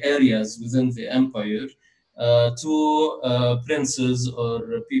or the areas within the empire to princes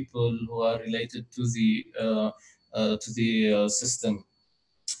or people who are related to the system.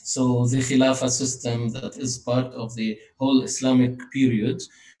 So the Khilafah system that is part of the whole Islamic period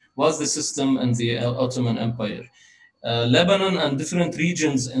was the system in the Ottoman Empire. Lebanon and different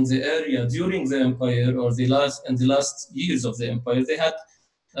regions in the area during the empire, or in the last years of the empire, they had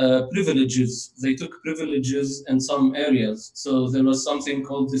privileges. They took privileges in some areas. So there was something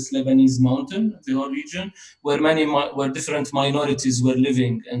called this Lebanese mountain, the whole region, where different minorities were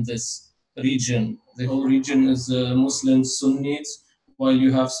living in this region. The whole region is Muslims, Sunnis, while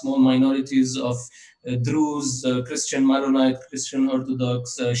you have small minorities of Druze, Christian Maronite, Christian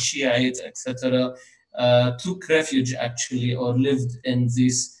Orthodox, Shiite, etc., took refuge actually, or lived in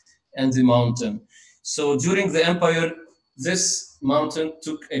the mountain. So during the empire, this mountain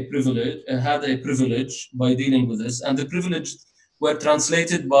had a privilege by dealing with this, and the privilege were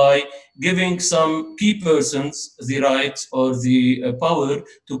translated by giving some key persons the right or the power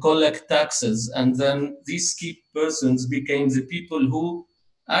to collect taxes, and then these key persons became the people who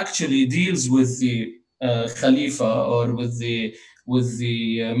actually deals with the Khalifa, or with the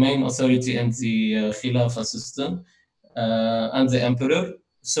main authority and the Khilafah system and the emperor.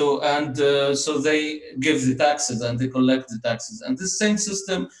 So they give the taxes and they collect the taxes. And this same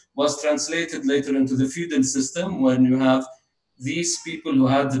system was translated later into the feudal system, when you have these people who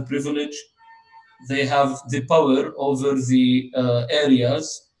had the privilege, they have the power over the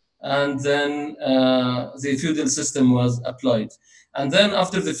areas, and then the feudal system was applied. And then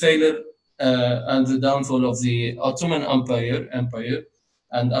after the failure and the downfall of the Ottoman Empire,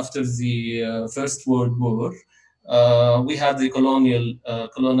 and after the First World War, we had the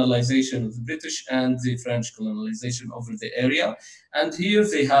colonization of the British and the French colonization over the area. And here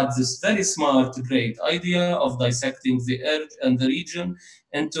they had this very smart, great idea of dissecting the earth and the region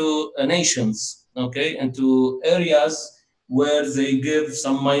into nations, okay, into areas where they give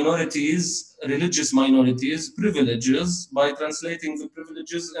some minorities, religious minorities, privileges by translating the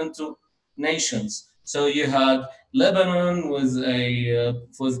privileges into nations. So you had Lebanon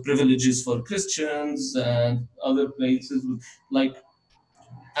with privileges for Christians and other places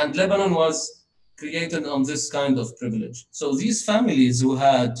and Lebanon was created on this kind of privilege. So these families who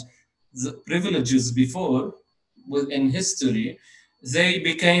had the privileges before in history, they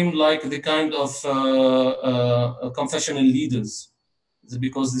became like the kind of confessional leaders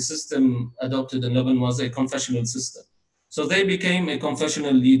because the system adopted in Lebanon was a confessional system. So they became a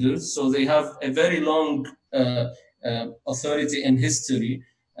confessional leaders. So they have a very long authority in history,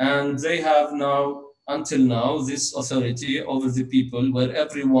 and they have now, until now, this authority over the people where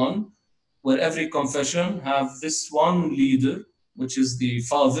every confession have this one leader, which is the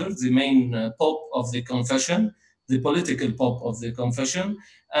father, the main pope of the confession, the political pope of the confession.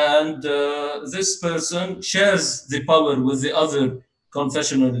 And this person shares the power with the other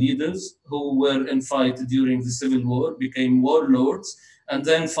confessional leaders who were in fight during the Civil War, became warlords, and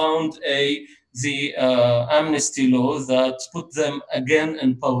then found the amnesty law that put them again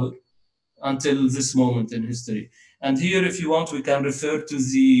in power until this moment in history. And here, if you want, we can refer to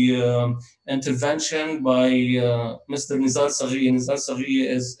the intervention by Mr. Nizar Saghi. Nizar Saghi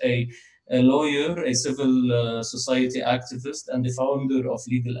is a lawyer, a civil society activist, and the founder of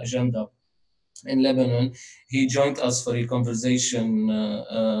Legal Agenda in Lebanon. He joined us for a conversation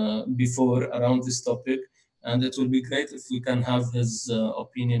before around this topic, and it will be great if we can have his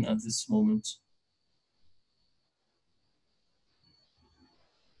opinion at this moment.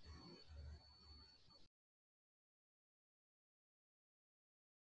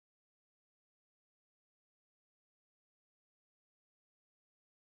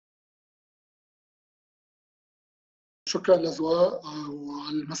 شكرا لزواء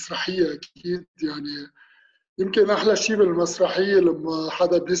وعلى المسرحية أكيد. يعني يمكن أحلى شيء بالمسرحية لما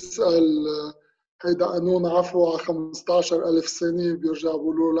حدا بيسأل هيدا قانون عفو على 15,000 سنة بيرجع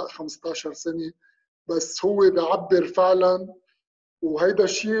بيقولوا لا 15 سنة، بس هو بيعبر فعلا. وهيدا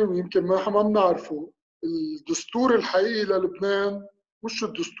الشيء يمكن ما بنعرفه. الدستور الحقيقي للبنان مش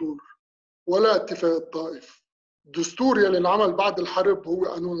الدستور ولا اتفاق الطائف. الدستور يلي انعمل بعد الحرب هو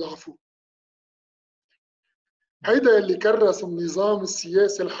قانون العفو. هيدا اللي كرس النظام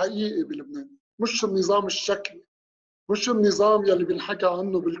السياسي الحقيقي بلبنان، مش النظام الشكلي، مش النظام يلي بنحكى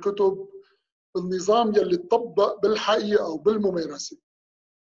عنه بالكتب، النظام يلي اتطبق بالحقيقة وبالممارسة.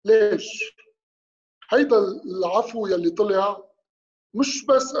 ليش؟ هيدا العفو يلي طلع مش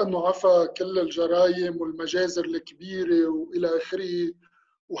بس انه عفى كل الجرائم والمجازر الكبيرة والى اخره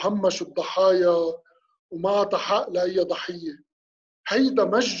وهمش الضحايا وما أعطى حق لأي ضحية، هيدا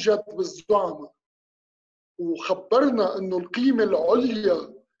مجد بالزعماء وخبرنا انه القيمة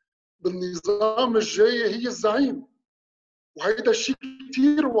العليا بالنظام الجاي هي الزعيم. وهيدا الشيء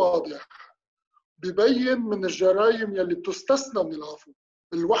كتير واضح ببين من الجرائم يلي بتستثنى من العفو.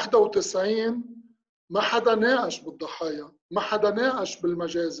 ال91 ما حدا ناقش بالضحايا، ما حدا ناقش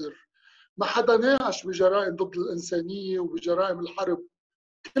بالمجازر، ما حدا ناقش بجرائم ضد الإنسانية وبجرائم الحرب،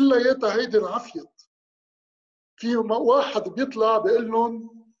 كلياتها هيدي انعفيت. في واحد بيطلع بيقول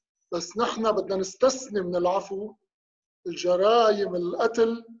لهم بس نحن بدنا نستثني من العفو الجرائم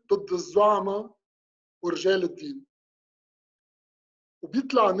القتل ضد الزعماء ورجال الدين.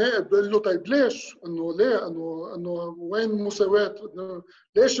 وبيطلع نائب بيقول له طيب ليش؟ انه ليه؟ انه وين المساواة؟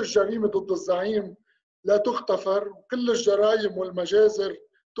 ليش الجريمة ضد الزعيم لا تغتفر وكل الجرائم والمجازر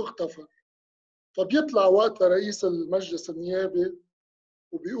تغتفر؟ فبيطلع وقتها رئيس المجلس النيابي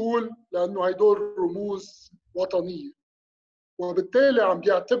وبيقول لانه هيدول رموز وطنية، وبالتالي عم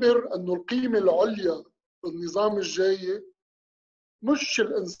بيعتبر انه القيمة العليا بالنظام الجاي مش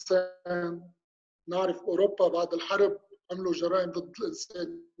الانسان. نعرف اوروبا بعد الحرب عملوا جرائم ضد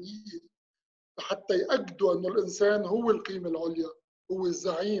الإنسانية حتى يأكدوا أنه الإنسان هو القيمة العليا، هو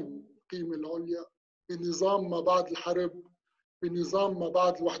الزعيم القيمة العليا بنظام ما بعد الحرب، بنظام ما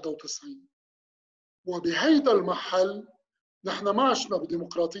بعد ال91. وبهيدا المحل نحن ما عشنا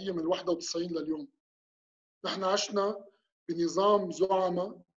بديمقراطية من 91 لليوم، نحن عشنا بنظام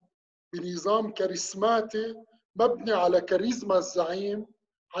زعماء، بنظام كاريزماتي مبني على كاريزما الزعيم،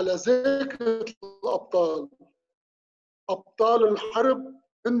 على ذاكرة الأبطال، أبطال الحرب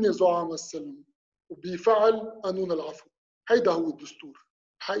هن زعماء السلم وبفعل قانون العفو. هيدا هو الدستور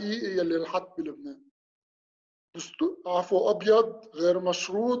الحقيقي يلي انحط بلبنان. دستور عفو ابيض غير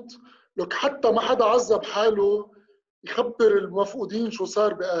مشروط، لك حتى ما حدا عذب حاله يخبر المفقودين شو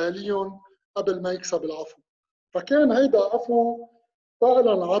صار باهاليهم قبل ما يكسب العفو. فكان هيدا عفو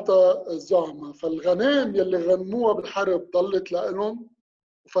فعلا عطى الزعماء. فالغنائم يلي غنوها بالحرب ضلت لإلهم،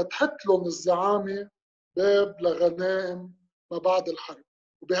 وفتحت لهم الزعامه باب لغنائم ما بعد الحرب.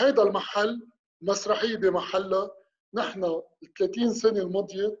 وبهيدا المحل المسرحيه بمحلها نحن ال 30 سنه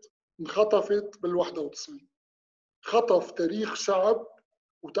المضيت انخطفت بال 91. خطف تاريخ شعب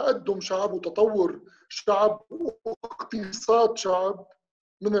وتقدم شعب وتطور شعب واقتصاد شعب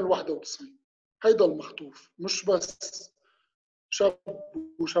من ال 91. هيدا المخطوف، مش بس شاب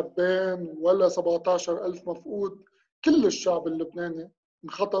وشابين ولا 17,000 مفقود، كل الشعب اللبناني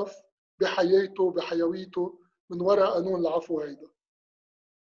انخطف بحياته بحيويته من وراء قانون العفو هيدا.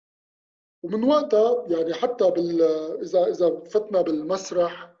 ومن وقتها يعني حتى اذا فتنا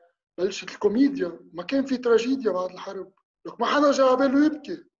بالمسرح بلشت الكوميديا. ما كان في تراجيديا بعد الحرب، لك ما حدا جا عباله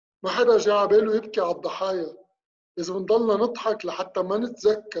يبكي، ما حدا جا عباله يبكي على الضحايا. اذا بنضلنا نضحك لحتى ما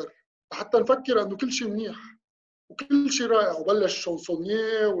نتذكر، لحتى نفكر انه كل شيء منيح وكل شيء رائع، وبلش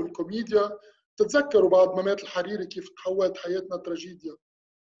الشونسونييه والكوميديا. تتذكروا بعد ما مات الحريري كيف تحولت حياتنا تراجيديا،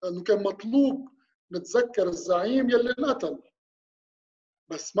 لانه كان مطلوب نتذكر الزعيم يلي انقتل،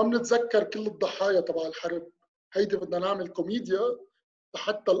 بس ما بنتذكر كل الضحايا تبع الحرب. هيدي بدنا نعمل كوميديا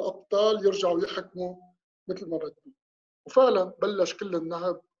لحتى الابطال يرجعوا يحكموا مثل ما بدهم. وفعلا بلش كل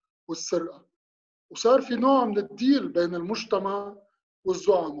النهب والسرقه، وصار في نوع من الديل بين المجتمع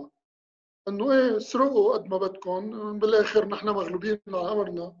والزعماء، انه ايه اسرقوا قد ما بدكم، بالاخر نحن مغلوبين على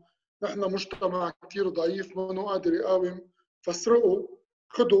امرنا، نحن مجتمع كثير ضعيف ما قادر يقاوم، فاسرقوا،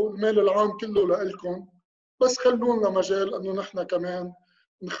 خذوا المال العام كله لإلكم، بس خلوا لنا مجال انه نحن كمان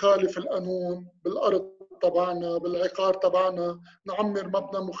نخالف القانون بالارض تبعنا، بالعقار تبعنا، نعمر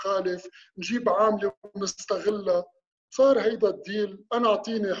مبنى مخالف، نجيب عامله ونستغلها. صار هيدا الديل، انا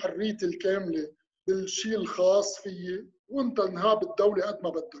اعطيني حريتي الكامله بالشيء الخاص فيي وانت انهاب الدوله قد ما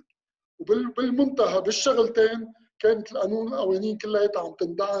بدك. وبالمنتهى بالشغلتين كانت القانون القوانين كلها عم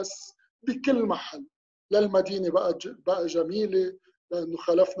تندعس بكل محل. للمدينه بقى جميله لانه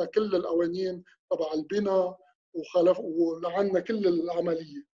خالفنا كل القوانين تبع البناء ولعنا كل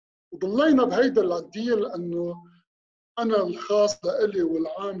العمليه. وضلينا بهيدا الديل انه انا الخاص لإلي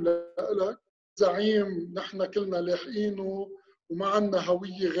والعام لإلك، زعيم نحن كلنا لاحقينه وما عندنا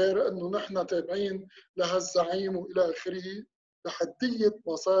هويه غير انه نحن تابعين لهالزعيم والى اخره. لحدية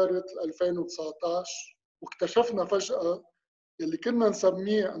ما صارت 2019 واكتشفنا فجأة اللي كنا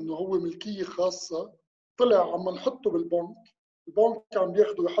نسميه انه هو ملكية خاصة طلع عم نحطه بالبنك، البنك عم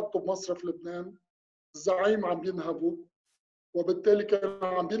بياخده يحطه بمصرف لبنان، الزعيم عم بينهبه، وبالتالي كان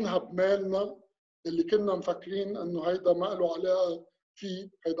عم بينهب مالنا اللي كنا مفكرين انه هيدا ما له علاقة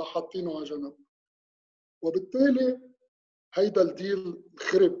فيه، هيدا حاطينه على جنب. وبالتالي هيدا الديل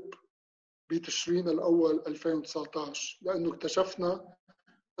خرب بتشرين الأول 2019 لأنه اكتشفنا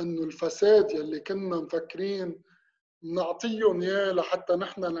أنه الفساد يلي كنا مفكرين نعطيهم إياه لحتى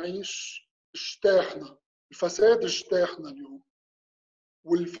نحن نعيش اجتاحنا. الفساد اجتاحنا اليوم.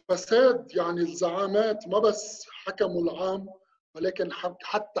 والفساد يعني الزعامات ما بس حكموا العام ولكن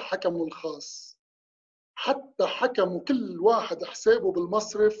حتى حكموا الخاص، حتى حكموا كل واحد حسابه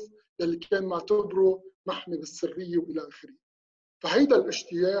بالمصرف يلي كان معتبره محمي بالسرية وإلى آخره. فهيدا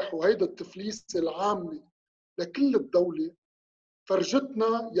الاجتياح وهيدا التفليس العامة لكل الدولة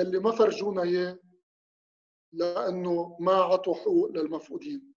فرجتنا يلي ما فرجونا اياه، لانه ما عطوا حقوق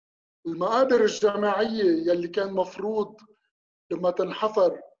للمفقودين. المقابر الجماعية يلي كان مفروض لما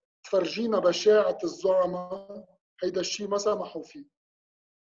تنحفر تفرجينا بشاعة الزعماء، هيدا الشيء ما سمحوا فيه.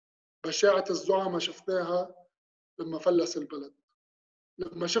 بشاعة الزعماء شفناها لما فلس البلد،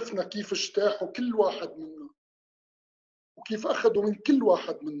 لما شفنا كيف اجتاحوا كل واحد منا وكيف اخذوا من كل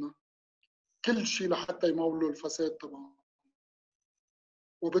واحد منا كل شيء لحتى يمولوا الفساد تبعهم.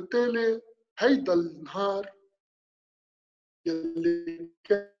 وبالتالي هيدا النهار يلي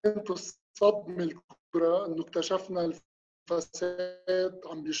كانت الصدمة الكبرى انه اكتشفنا الفساد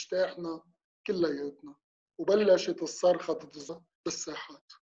عم بيجتاحنا كلياتنا، وبلشت الصرخة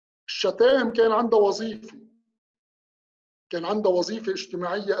بالساحات. الشتائم كان عندها وظيفة، كان عندها وظيفة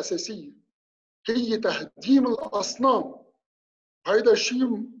اجتماعية أساسية، هي تهديم الأصنام. هيدا الشيء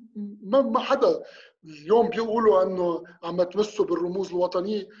ما حدا اليوم بيقولوا انه عم تمسوا بالرموز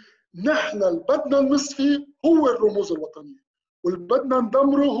الوطنيه. نحن اللي بدنا نمس فيه هو الرموز الوطنيه، واللي بدنا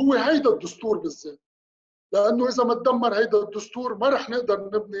ندمره هو هيدا الدستور بالذات، لانه اذا ما تدمر هيدا الدستور ما رح نقدر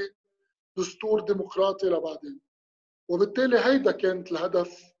نبني دستور ديمقراطي لبعدين. وبالتالي هيدا كانت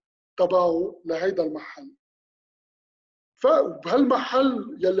الهدف تبعه لهيدا المحل.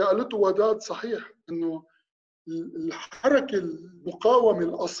 فبهالمحل يلي قالته وداد صحيح، انه الحركة المقاومة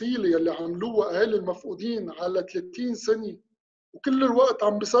الأصيلة يلي عملوها أهالي المفقودين على 30 سنة وكل الوقت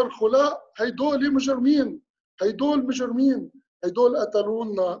عم بيصرخوا لا هيدول مجرمين، هيدول مجرمين، هيدول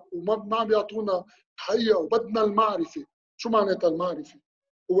قتلونا وما عم بيعطونا حقيقة وبدنا المعرفة. شو معناتها المعرفة؟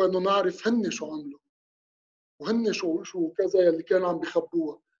 هو انه نعرف هن شو عملوا وهن شو كذا يلي كانوا عم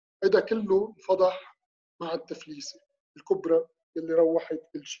بيخبوها. هيدا كله فضح مع التفليسة الكبرى يلي روحت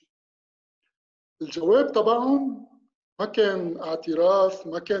كل شيء. الجواب تبعهم ما كان اعتراف،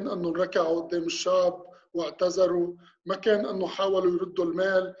 ما كان انه ركعوا قدام الشعب واعتذروا، ما كان انه حاولوا يردوا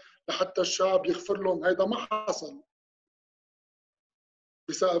المال لحتى الشعب يغفر لهم. هيدا ما حصل،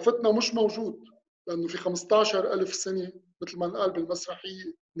 بثقافتنا مش موجود، لانه في 15,000 سنه مثل ما انقال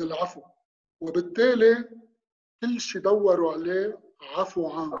بالمسرحيه من العفو، وبالتالي كل شيء دوروا عليه عفو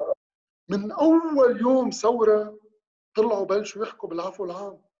عام. من اول يوم ثوره طلعوا بلشوا يحكوا بالعفو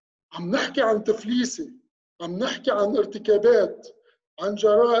العام. عم نحكي عن تفليسه، عم نحكي عن ارتكابات، عن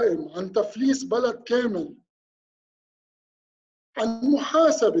جرائم، عن تفليس بلد كامل، عن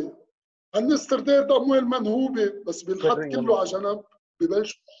محاسبه، عن استرداد اموال منهوبه، بس بينحط كله على جنب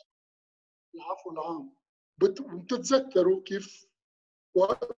ببلشوا العفو العام. بتتذكروا كيف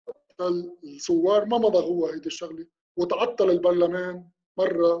وقت الثوار ما مضغوها هيدي الشغله وتعطل البرلمان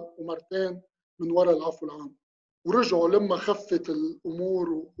مره ومرتين من وراء العفو العام، ورجعوا لما خفت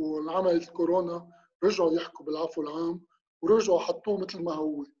الامور وانعملت كورونا رجعوا يحكوا بالعفو العام ورجعوا حطوه مثل ما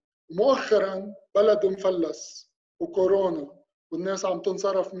هو. مؤخرا بلد مفلس وكورونا والناس عم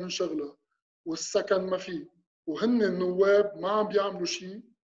تنصرف من شغلها والسكن ما فيه، وهن النواب ما عم بيعملوا شيء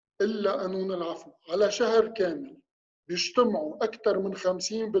الا قانون العفو. على شهر كامل بيجتمعوا اكثر من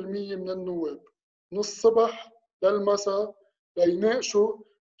 50% من النواب من الصبح للمساء ليناقشوا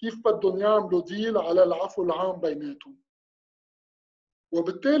كيف بدهم يعملوا ديل على العفو العام بيناتهم.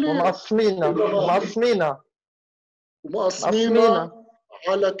 وبالتالي ومقسمينا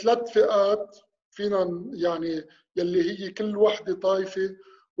على 3 فئات فينا، يعني يلي هي كل وحده طائفه.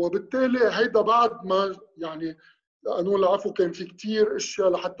 وبالتالي هيدا بعد ما يعني قانون العفو كان في كتير اشياء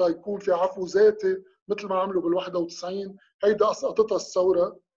لحتى يكون في عفو ذاتي مثل ما عملوا بال91، هيدا اسقطتها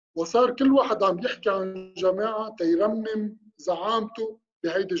الثوره، وصار كل واحد عم يحكي عن جماعه تيرمم زعامته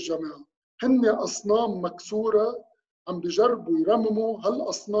بهيدي الجماعه. هن اصنام مكسوره عم بيجربوا يرمموا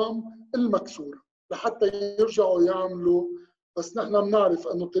هالاصنام المكسوره لحتى يرجعوا يعملوا. بس نحن بنعرف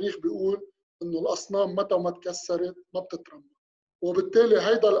انه التاريخ بيقول انه الاصنام متى ما تكسرت ما بتترمم، وبالتالي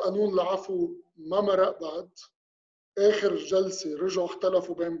هيدا القانون العفو ما مرق بعد. اخر جلسه رجعوا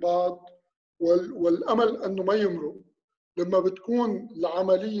اختلفوا بين بعض، والامل انه ما يمرق. لما بتكون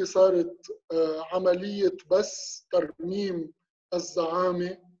العمليه صارت عمليه بس ترميم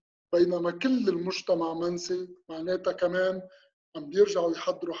الزعامه بينما كل المجتمع منسي، معناتها كمان عم بيرجعوا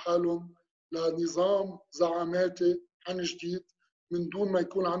يحضروا حالهم لنظام زعاماتي عن جديد من دون ما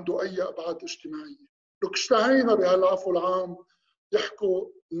يكون عنده اي ابعاد اجتماعيه. لك اشتهينا بهالعفو العام يحكوا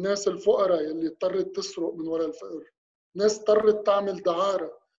الناس الفقراء يلي اضطرت تسرق من وراء الفقر، ناس اضطرت تعمل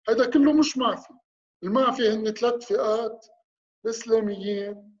دعاره، هذا كله مش معفي. المعفي هن 3 فئات: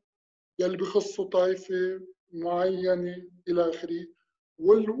 الاسلاميين يلي بخصوا طائفه معينه الى اخره،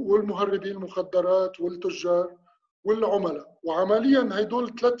 والمهربين المخدرات والتجار والعملاء. وعمليا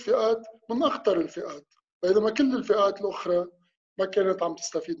هدول 3 فئات من اخطر الفئات، بينما كل الفئات الاخرى ما كانت عم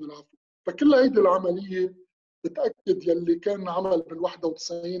تستفيد من العفو. فكل هيدي العمليه بتاكد يلي كان عمل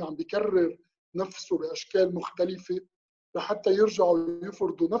بال91 عم بيكرر نفسه باشكال مختلفه لحتى يرجعوا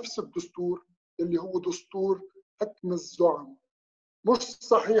يفرضوا نفس الدستور اللي هو دستور حكم الزعم. مش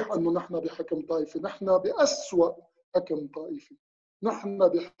صحيح انه نحن بحكم طائفي، نحن بأسوأ حكم طائفي، نحن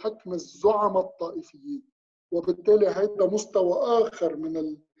بحكم الزعماء الطائفيين. وبالتالي هيدا مستوى اخر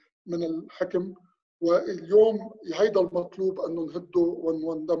من الحكم، واليوم هيدا المطلوب انه نهده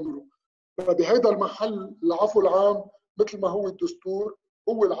وندمره. فبهيدا المحل العفو العام مثل ما هو الدستور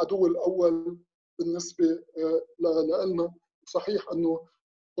هو العدو الاول بالنسبه لنا. صحيح انه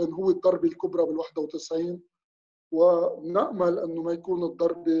كان هو الضربه الكبرى بال91، ونأمل أنه ما يكون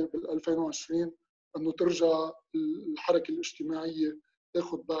الضربة بال2020، أنه ترجع الحركة الاجتماعية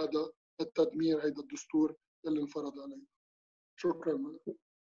تاخذ بعدها التدمير هيدا الدستور اللي انفرض علينا. شكرا لك.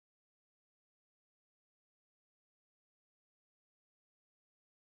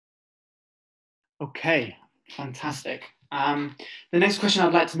 Okay, fantastic. The next question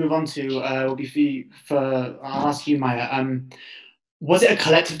I'd like to move on to will be for I'll ask you, Maya. was it a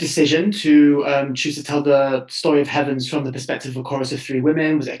collective decision to choose to tell the story of Heavens from the perspective of a chorus of 3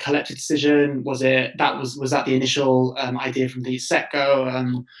 women? Was it a collective decision? Was that the initial idea from the set-go?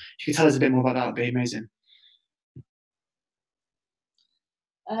 If you could tell us a bit more about that, would be amazing.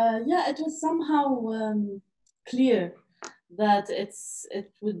 Yeah, it was somehow clear that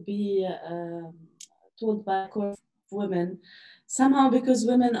it would be told by a chorus of women, somehow because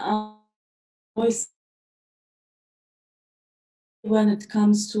women are voice when it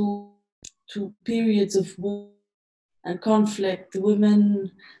comes to periods of war and conflict. The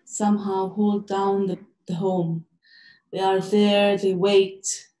women somehow hold down the home. They are there, they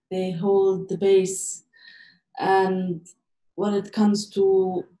wait, they hold the base. And when it comes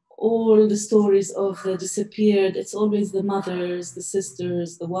to all the stories of the disappeared, it's always the mothers, the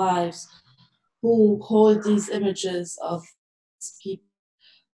sisters, the wives who hold these images of people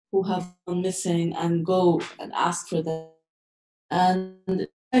who have gone missing and go and ask for them. And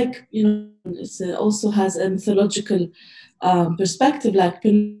like, you know, it also has a mythological perspective, like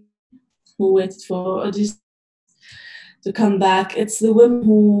who waited for Odysseus to come back. It's the women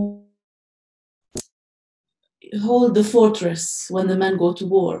who hold the fortress when the men go to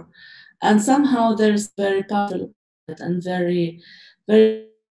war. And somehow there's very powerful and very, very,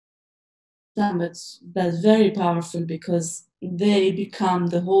 that's very powerful because they become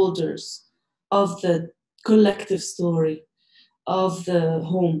the holders of the collective story of the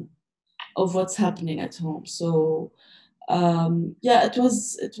home, of what's happening at home. So yeah, it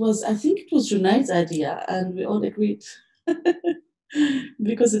was, I think it was Junaid's idea, and we all agreed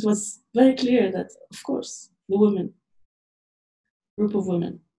because it was very clear that, of course, the women, group of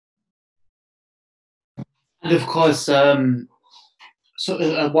women. And of course, one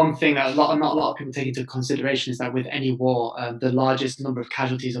thing that not a lot of people take into consideration is that with any war, the largest number of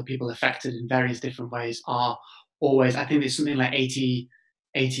casualties or people affected in various different ways are always, I think it's something like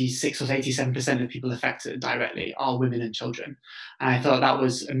 86 or 87% of people affected directly are women and children. And I thought that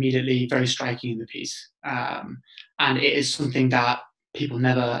was immediately very striking in the piece. And it is something that people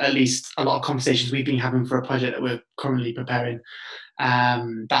never, at least a lot of conversations we've been having for a project that we're currently preparing,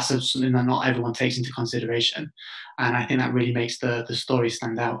 that's something that not everyone takes into consideration. And I think that really makes the story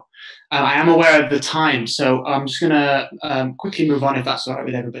stand out. I am aware of the time, so I'm just going to quickly move on if that's all right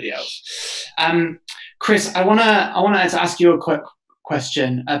with everybody else. Chris, I wanna to ask you a quick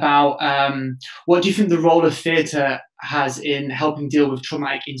question about what do you think the role of theatre has in helping deal with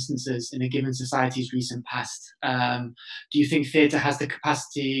traumatic instances in a given society's recent past? Do you think theatre has the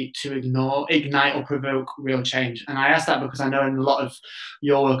capacity to ignite or provoke real change? And I ask that because I know in a lot of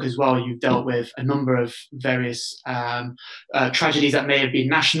your work as well, you've dealt with a number of various tragedies that may have been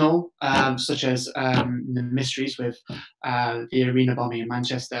national, such as the mysteries with the arena bombing in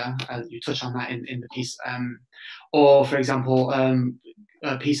Manchester. You touch on that in the piece. Or, for example,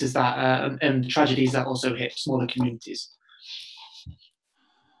 pieces that and tragedies that also hit smaller communities.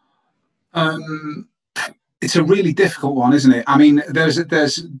 It's a really difficult one, isn't it? I mean, there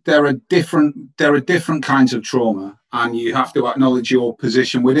are different kinds of trauma, and you have to acknowledge your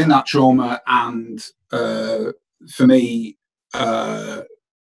position within that trauma. And for me,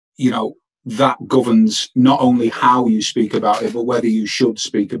 you know, that governs not only how you speak about it, but whether you should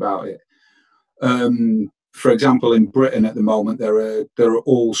speak about it. For example, in Britain at the moment, there are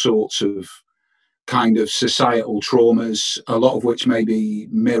all sorts of kind of societal traumas, a lot of which maybe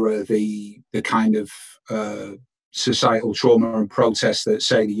mirror the kind of societal trauma and protests that,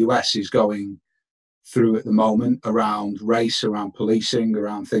 say, the US is going through at the moment around race, around policing,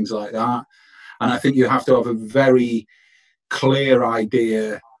 around things like that. And I think you have to have a very clear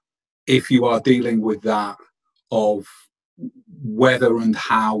idea, if you are dealing with that, of whether and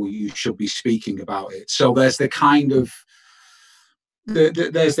how you should be speaking about it. So there's the kind of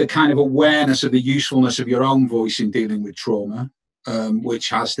awareness of the usefulness of your own voice in dealing with trauma, which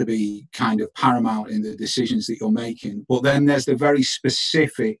has to be kind of paramount in the decisions that you're making. But then there's the very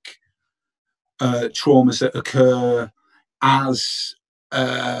specific traumas that occur as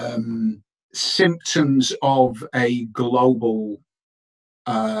symptoms of a global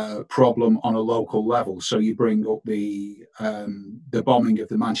problem on a local level. So you bring up the bombing of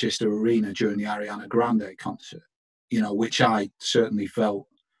the Manchester Arena during the Ariana Grande concert, you know, which I certainly felt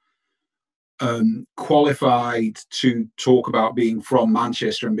qualified to talk about, being from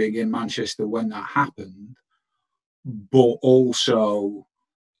Manchester and being in Manchester when that happened, but also,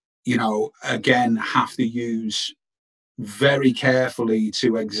 you know, again, have to use very carefully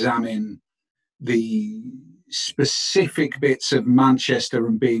to examine the specific bits of Manchester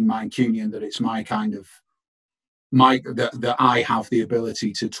and being Mancunian that it's my kind of that I have the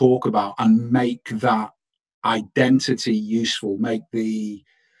ability to talk about and make that identity useful, make the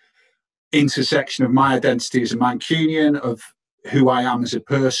intersection of my identity as a Mancunian, of who I am as a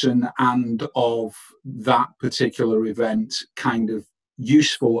person, and of that particular event kind of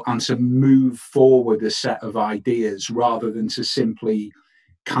useful, and to move forward a set of ideas rather than to simply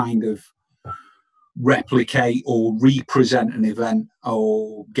kind of replicate or represent an event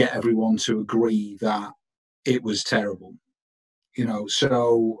or get everyone to agree that it was terrible. You know,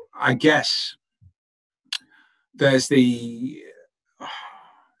 so I guess there's the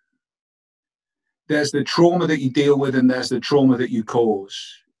trauma that you deal with, and there's the trauma that you cause,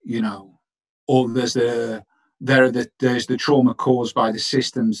 you know, or there's the trauma caused by the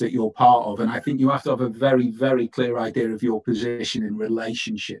systems that you're part of. And I think you have to have a very, very clear idea of your position in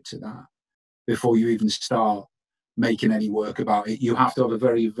relationship to that before you even start making any work about it. You have to have a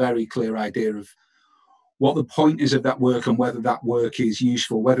very, very clear idea of what the point is of that work and whether that work is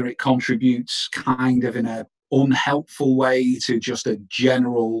useful, whether it contributes kind of in an unhelpful way to just a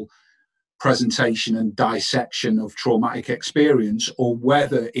general presentation and dissection of traumatic experience, or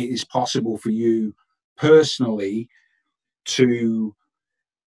whether it is possible for you personally to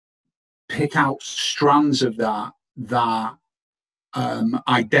pick out strands of that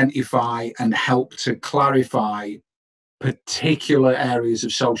identify and help to clarify particular areas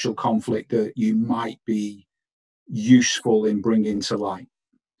of social conflict that you might be useful in bringing to light.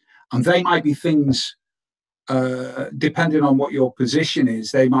 And they might be things, depending on what your position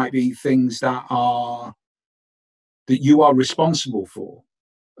is, they might be things that you are responsible for,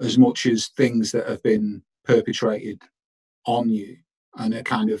 as much as things that have been perpetrated on you, and a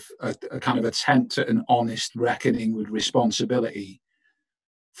kind of attempt at an honest reckoning with responsibility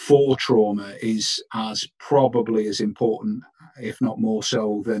for trauma is probably as important, if not more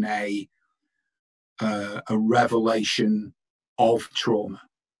so, than a revelation of trauma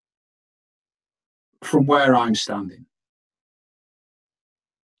from where I'm standing.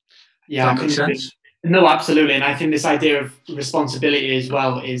 Yeah, does that make sense? No, absolutely. And I think this idea of responsibility as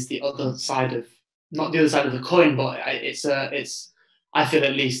well is the other side of, not the other side of the coin, but it's I feel,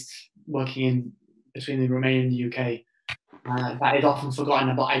 at least working between the Romanian and the UK, that is often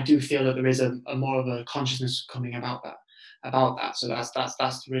forgotten. But I do feel that there is a more of a consciousness coming about that. So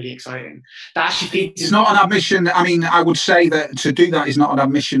that's really exciting. That actually feeds. It's not an admission. I mean, I would say that to do that is not an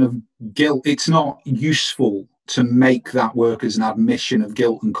admission of guilt. It's not useful to make that work as an admission of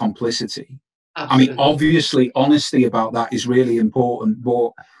guilt and complicity. Absolutely. I mean, obviously, honesty about that is really important,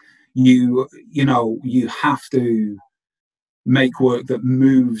 but you have to make work that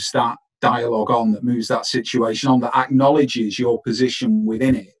moves that dialogue on, that moves that situation on, that acknowledges your position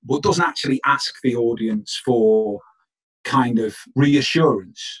within it, but doesn't actually ask the audience for kind of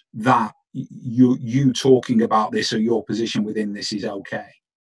reassurance that you talking about this or your position within this is okay,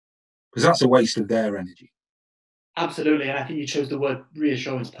 because that's a waste of their energy. Absolutely, and I think you chose the word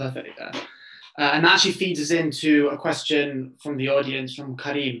reassurance perfectly there. And that actually feeds us into a question from the audience, from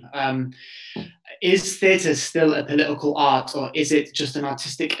Karim. Is theatre still a political art, or is it just an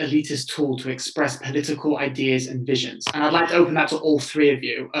artistic elitist tool to express political ideas and visions? And I'd like to open that to all three of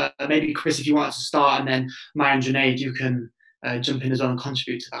you. Maybe Chris, if you wanted to start, and then Maya and Junaid, you can jump in as well and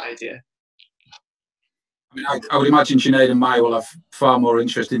contribute to that idea. I mean, I would imagine Junaid and Maya will have far more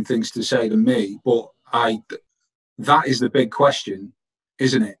interesting things to say than me, but that is the big question,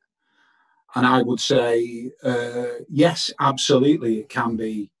 isn't it? And I would say, yes, absolutely, it can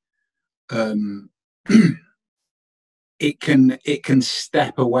be. It can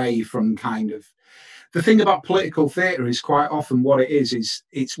step away from kind of, the thing about political theatre is quite often what it is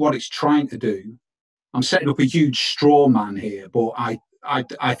it's what it's trying to do. I'm setting up a huge straw man here, but I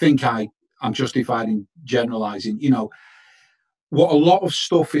think I'm justified in generalising. You know, what a lot of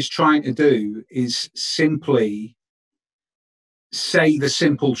stuff is trying to do is simply say the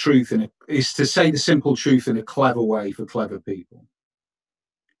simple truth, to say the simple truth in a clever way for clever people,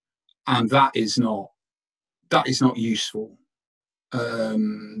 and that is not useful.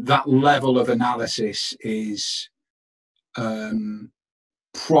 That level of analysis is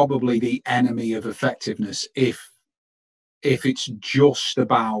probably the enemy of effectiveness if it's just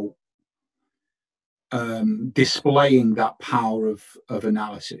about displaying that power of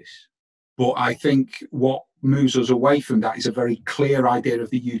analysis. But I think what moves us away from that is a very clear idea of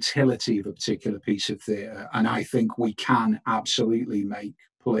the utility of a particular piece of theatre. And I think we can absolutely make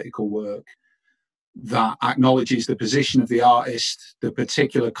political work that acknowledges the position of the artist, the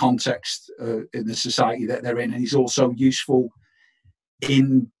particular context in the society that they're in, and is also useful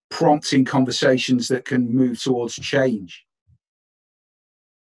in prompting conversations that can move towards change.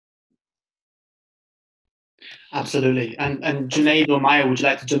 Absolutely. And Junaid or Maya, would you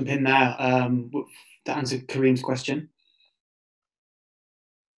like to jump in there to answer Kareem's question.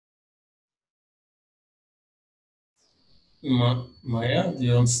 Maya, do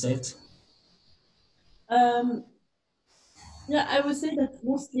you want to start? Yeah, I would say that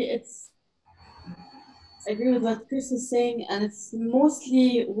mostly I agree with what Chris is saying, and it's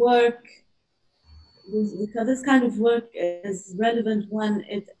mostly work, because this kind of work is relevant when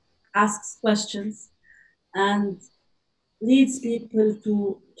it asks questions and leads people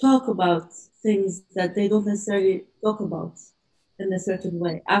to talk about things that they don't necessarily talk about in a certain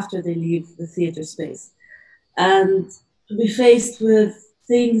way after they leave the theater space, and to be faced with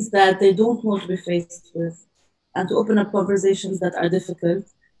things that they don't want to be faced with, and to open up conversations that are difficult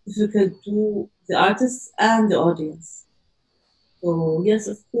to the artists and the audience. So yes,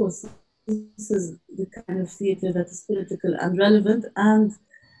 of course, this is the kind of theater that is political and relevant and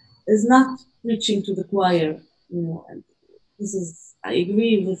is not preaching to the choir, you know. And this is, I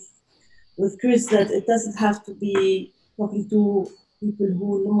agree with Chris that it doesn't have to be talking to people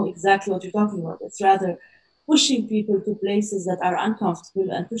who know exactly what you're talking about. It's rather pushing people to places that are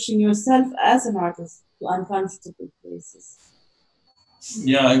uncomfortable and pushing yourself as an artist to uncomfortable places.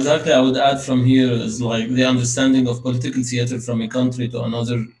 Yeah, exactly. I would add from here is like the understanding of political theater from a country to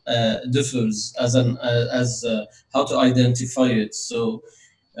another differs as how to identify it. So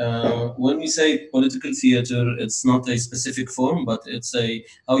when we say political theater, it's not a specific form, but it's a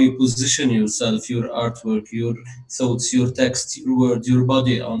how you position yourself, your artwork, your thoughts, your text, your word, your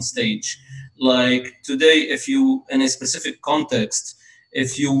body on stage. Like today, if you in a specific context,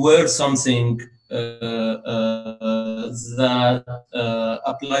 if you wear something that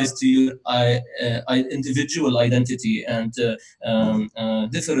applies to your individual identity and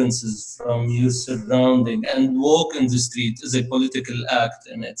differences from your surrounding and walk in the street is a political act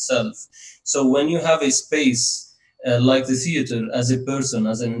in itself. So when you have a space like the theater as a person,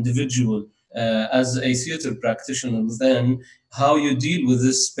 as an individual, as a theater practitioner, then how you deal with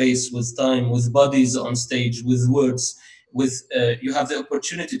this space, with time, with bodies on stage, with words, with you have the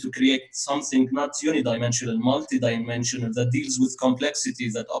opportunity to create something not unidimensional, multidimensional, that deals with complexity,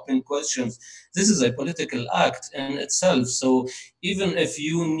 that open questions. This is a political act in itself. So even if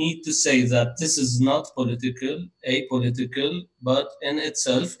you need to say that this is not political, apolitical, but in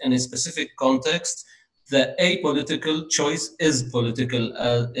itself, in a specific context, the apolitical choice is political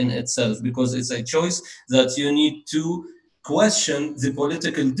in itself, because it's a choice that you need to question the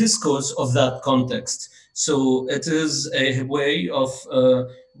political discourse of that context. So it is a way of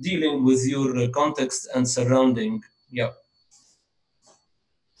dealing with your context and surrounding. Yeah.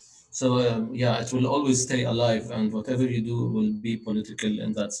 So yeah, it will always stay alive, and whatever you do will be political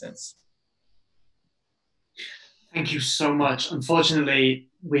in that sense. Thank you so much. Unfortunately,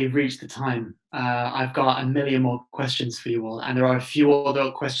 we've reached the time. I've got a million more questions for you all, and there are a few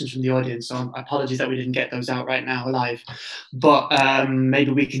other questions from the audience, so apologies that we didn't get those out right now live. But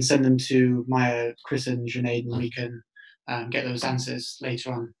maybe we can send them to Maya, Chris, and Junaid, and we can get those answers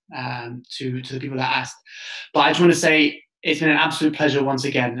later on to the people that asked. But I just want to say it's been an absolute pleasure once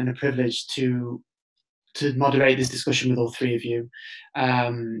again and a privilege to moderate this discussion with all three of you.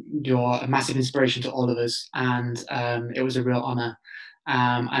 You're a massive inspiration to all of us, and it was a real honor.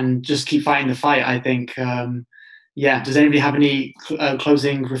 And just keep fighting the fight, I think. Yeah, does anybody have any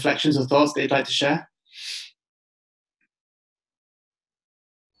closing reflections or thoughts they'd like to share?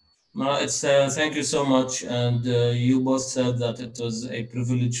 No, it's thank you so much, and you both said that it was a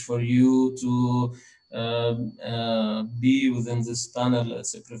privilege for you to be within this panel.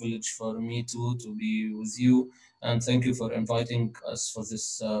 It's a privilege for me too to be with you, and thank you for inviting us for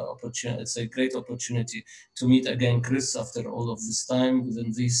this opportunity. It's a great opportunity to meet again, Chris, after all of this time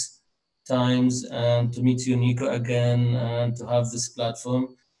within these times, and to meet you, Nico, again, and to have this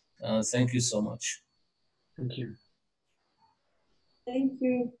platform. Thank you so much. Thank you. Thank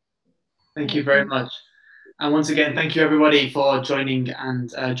you. Thank you very much. And once again, thank you everybody for joining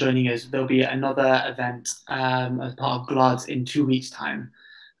and joining us. There'll be another event as part of Glod in 2 weeks' time.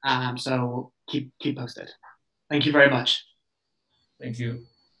 So keep posted. Thank you very much. Thank you.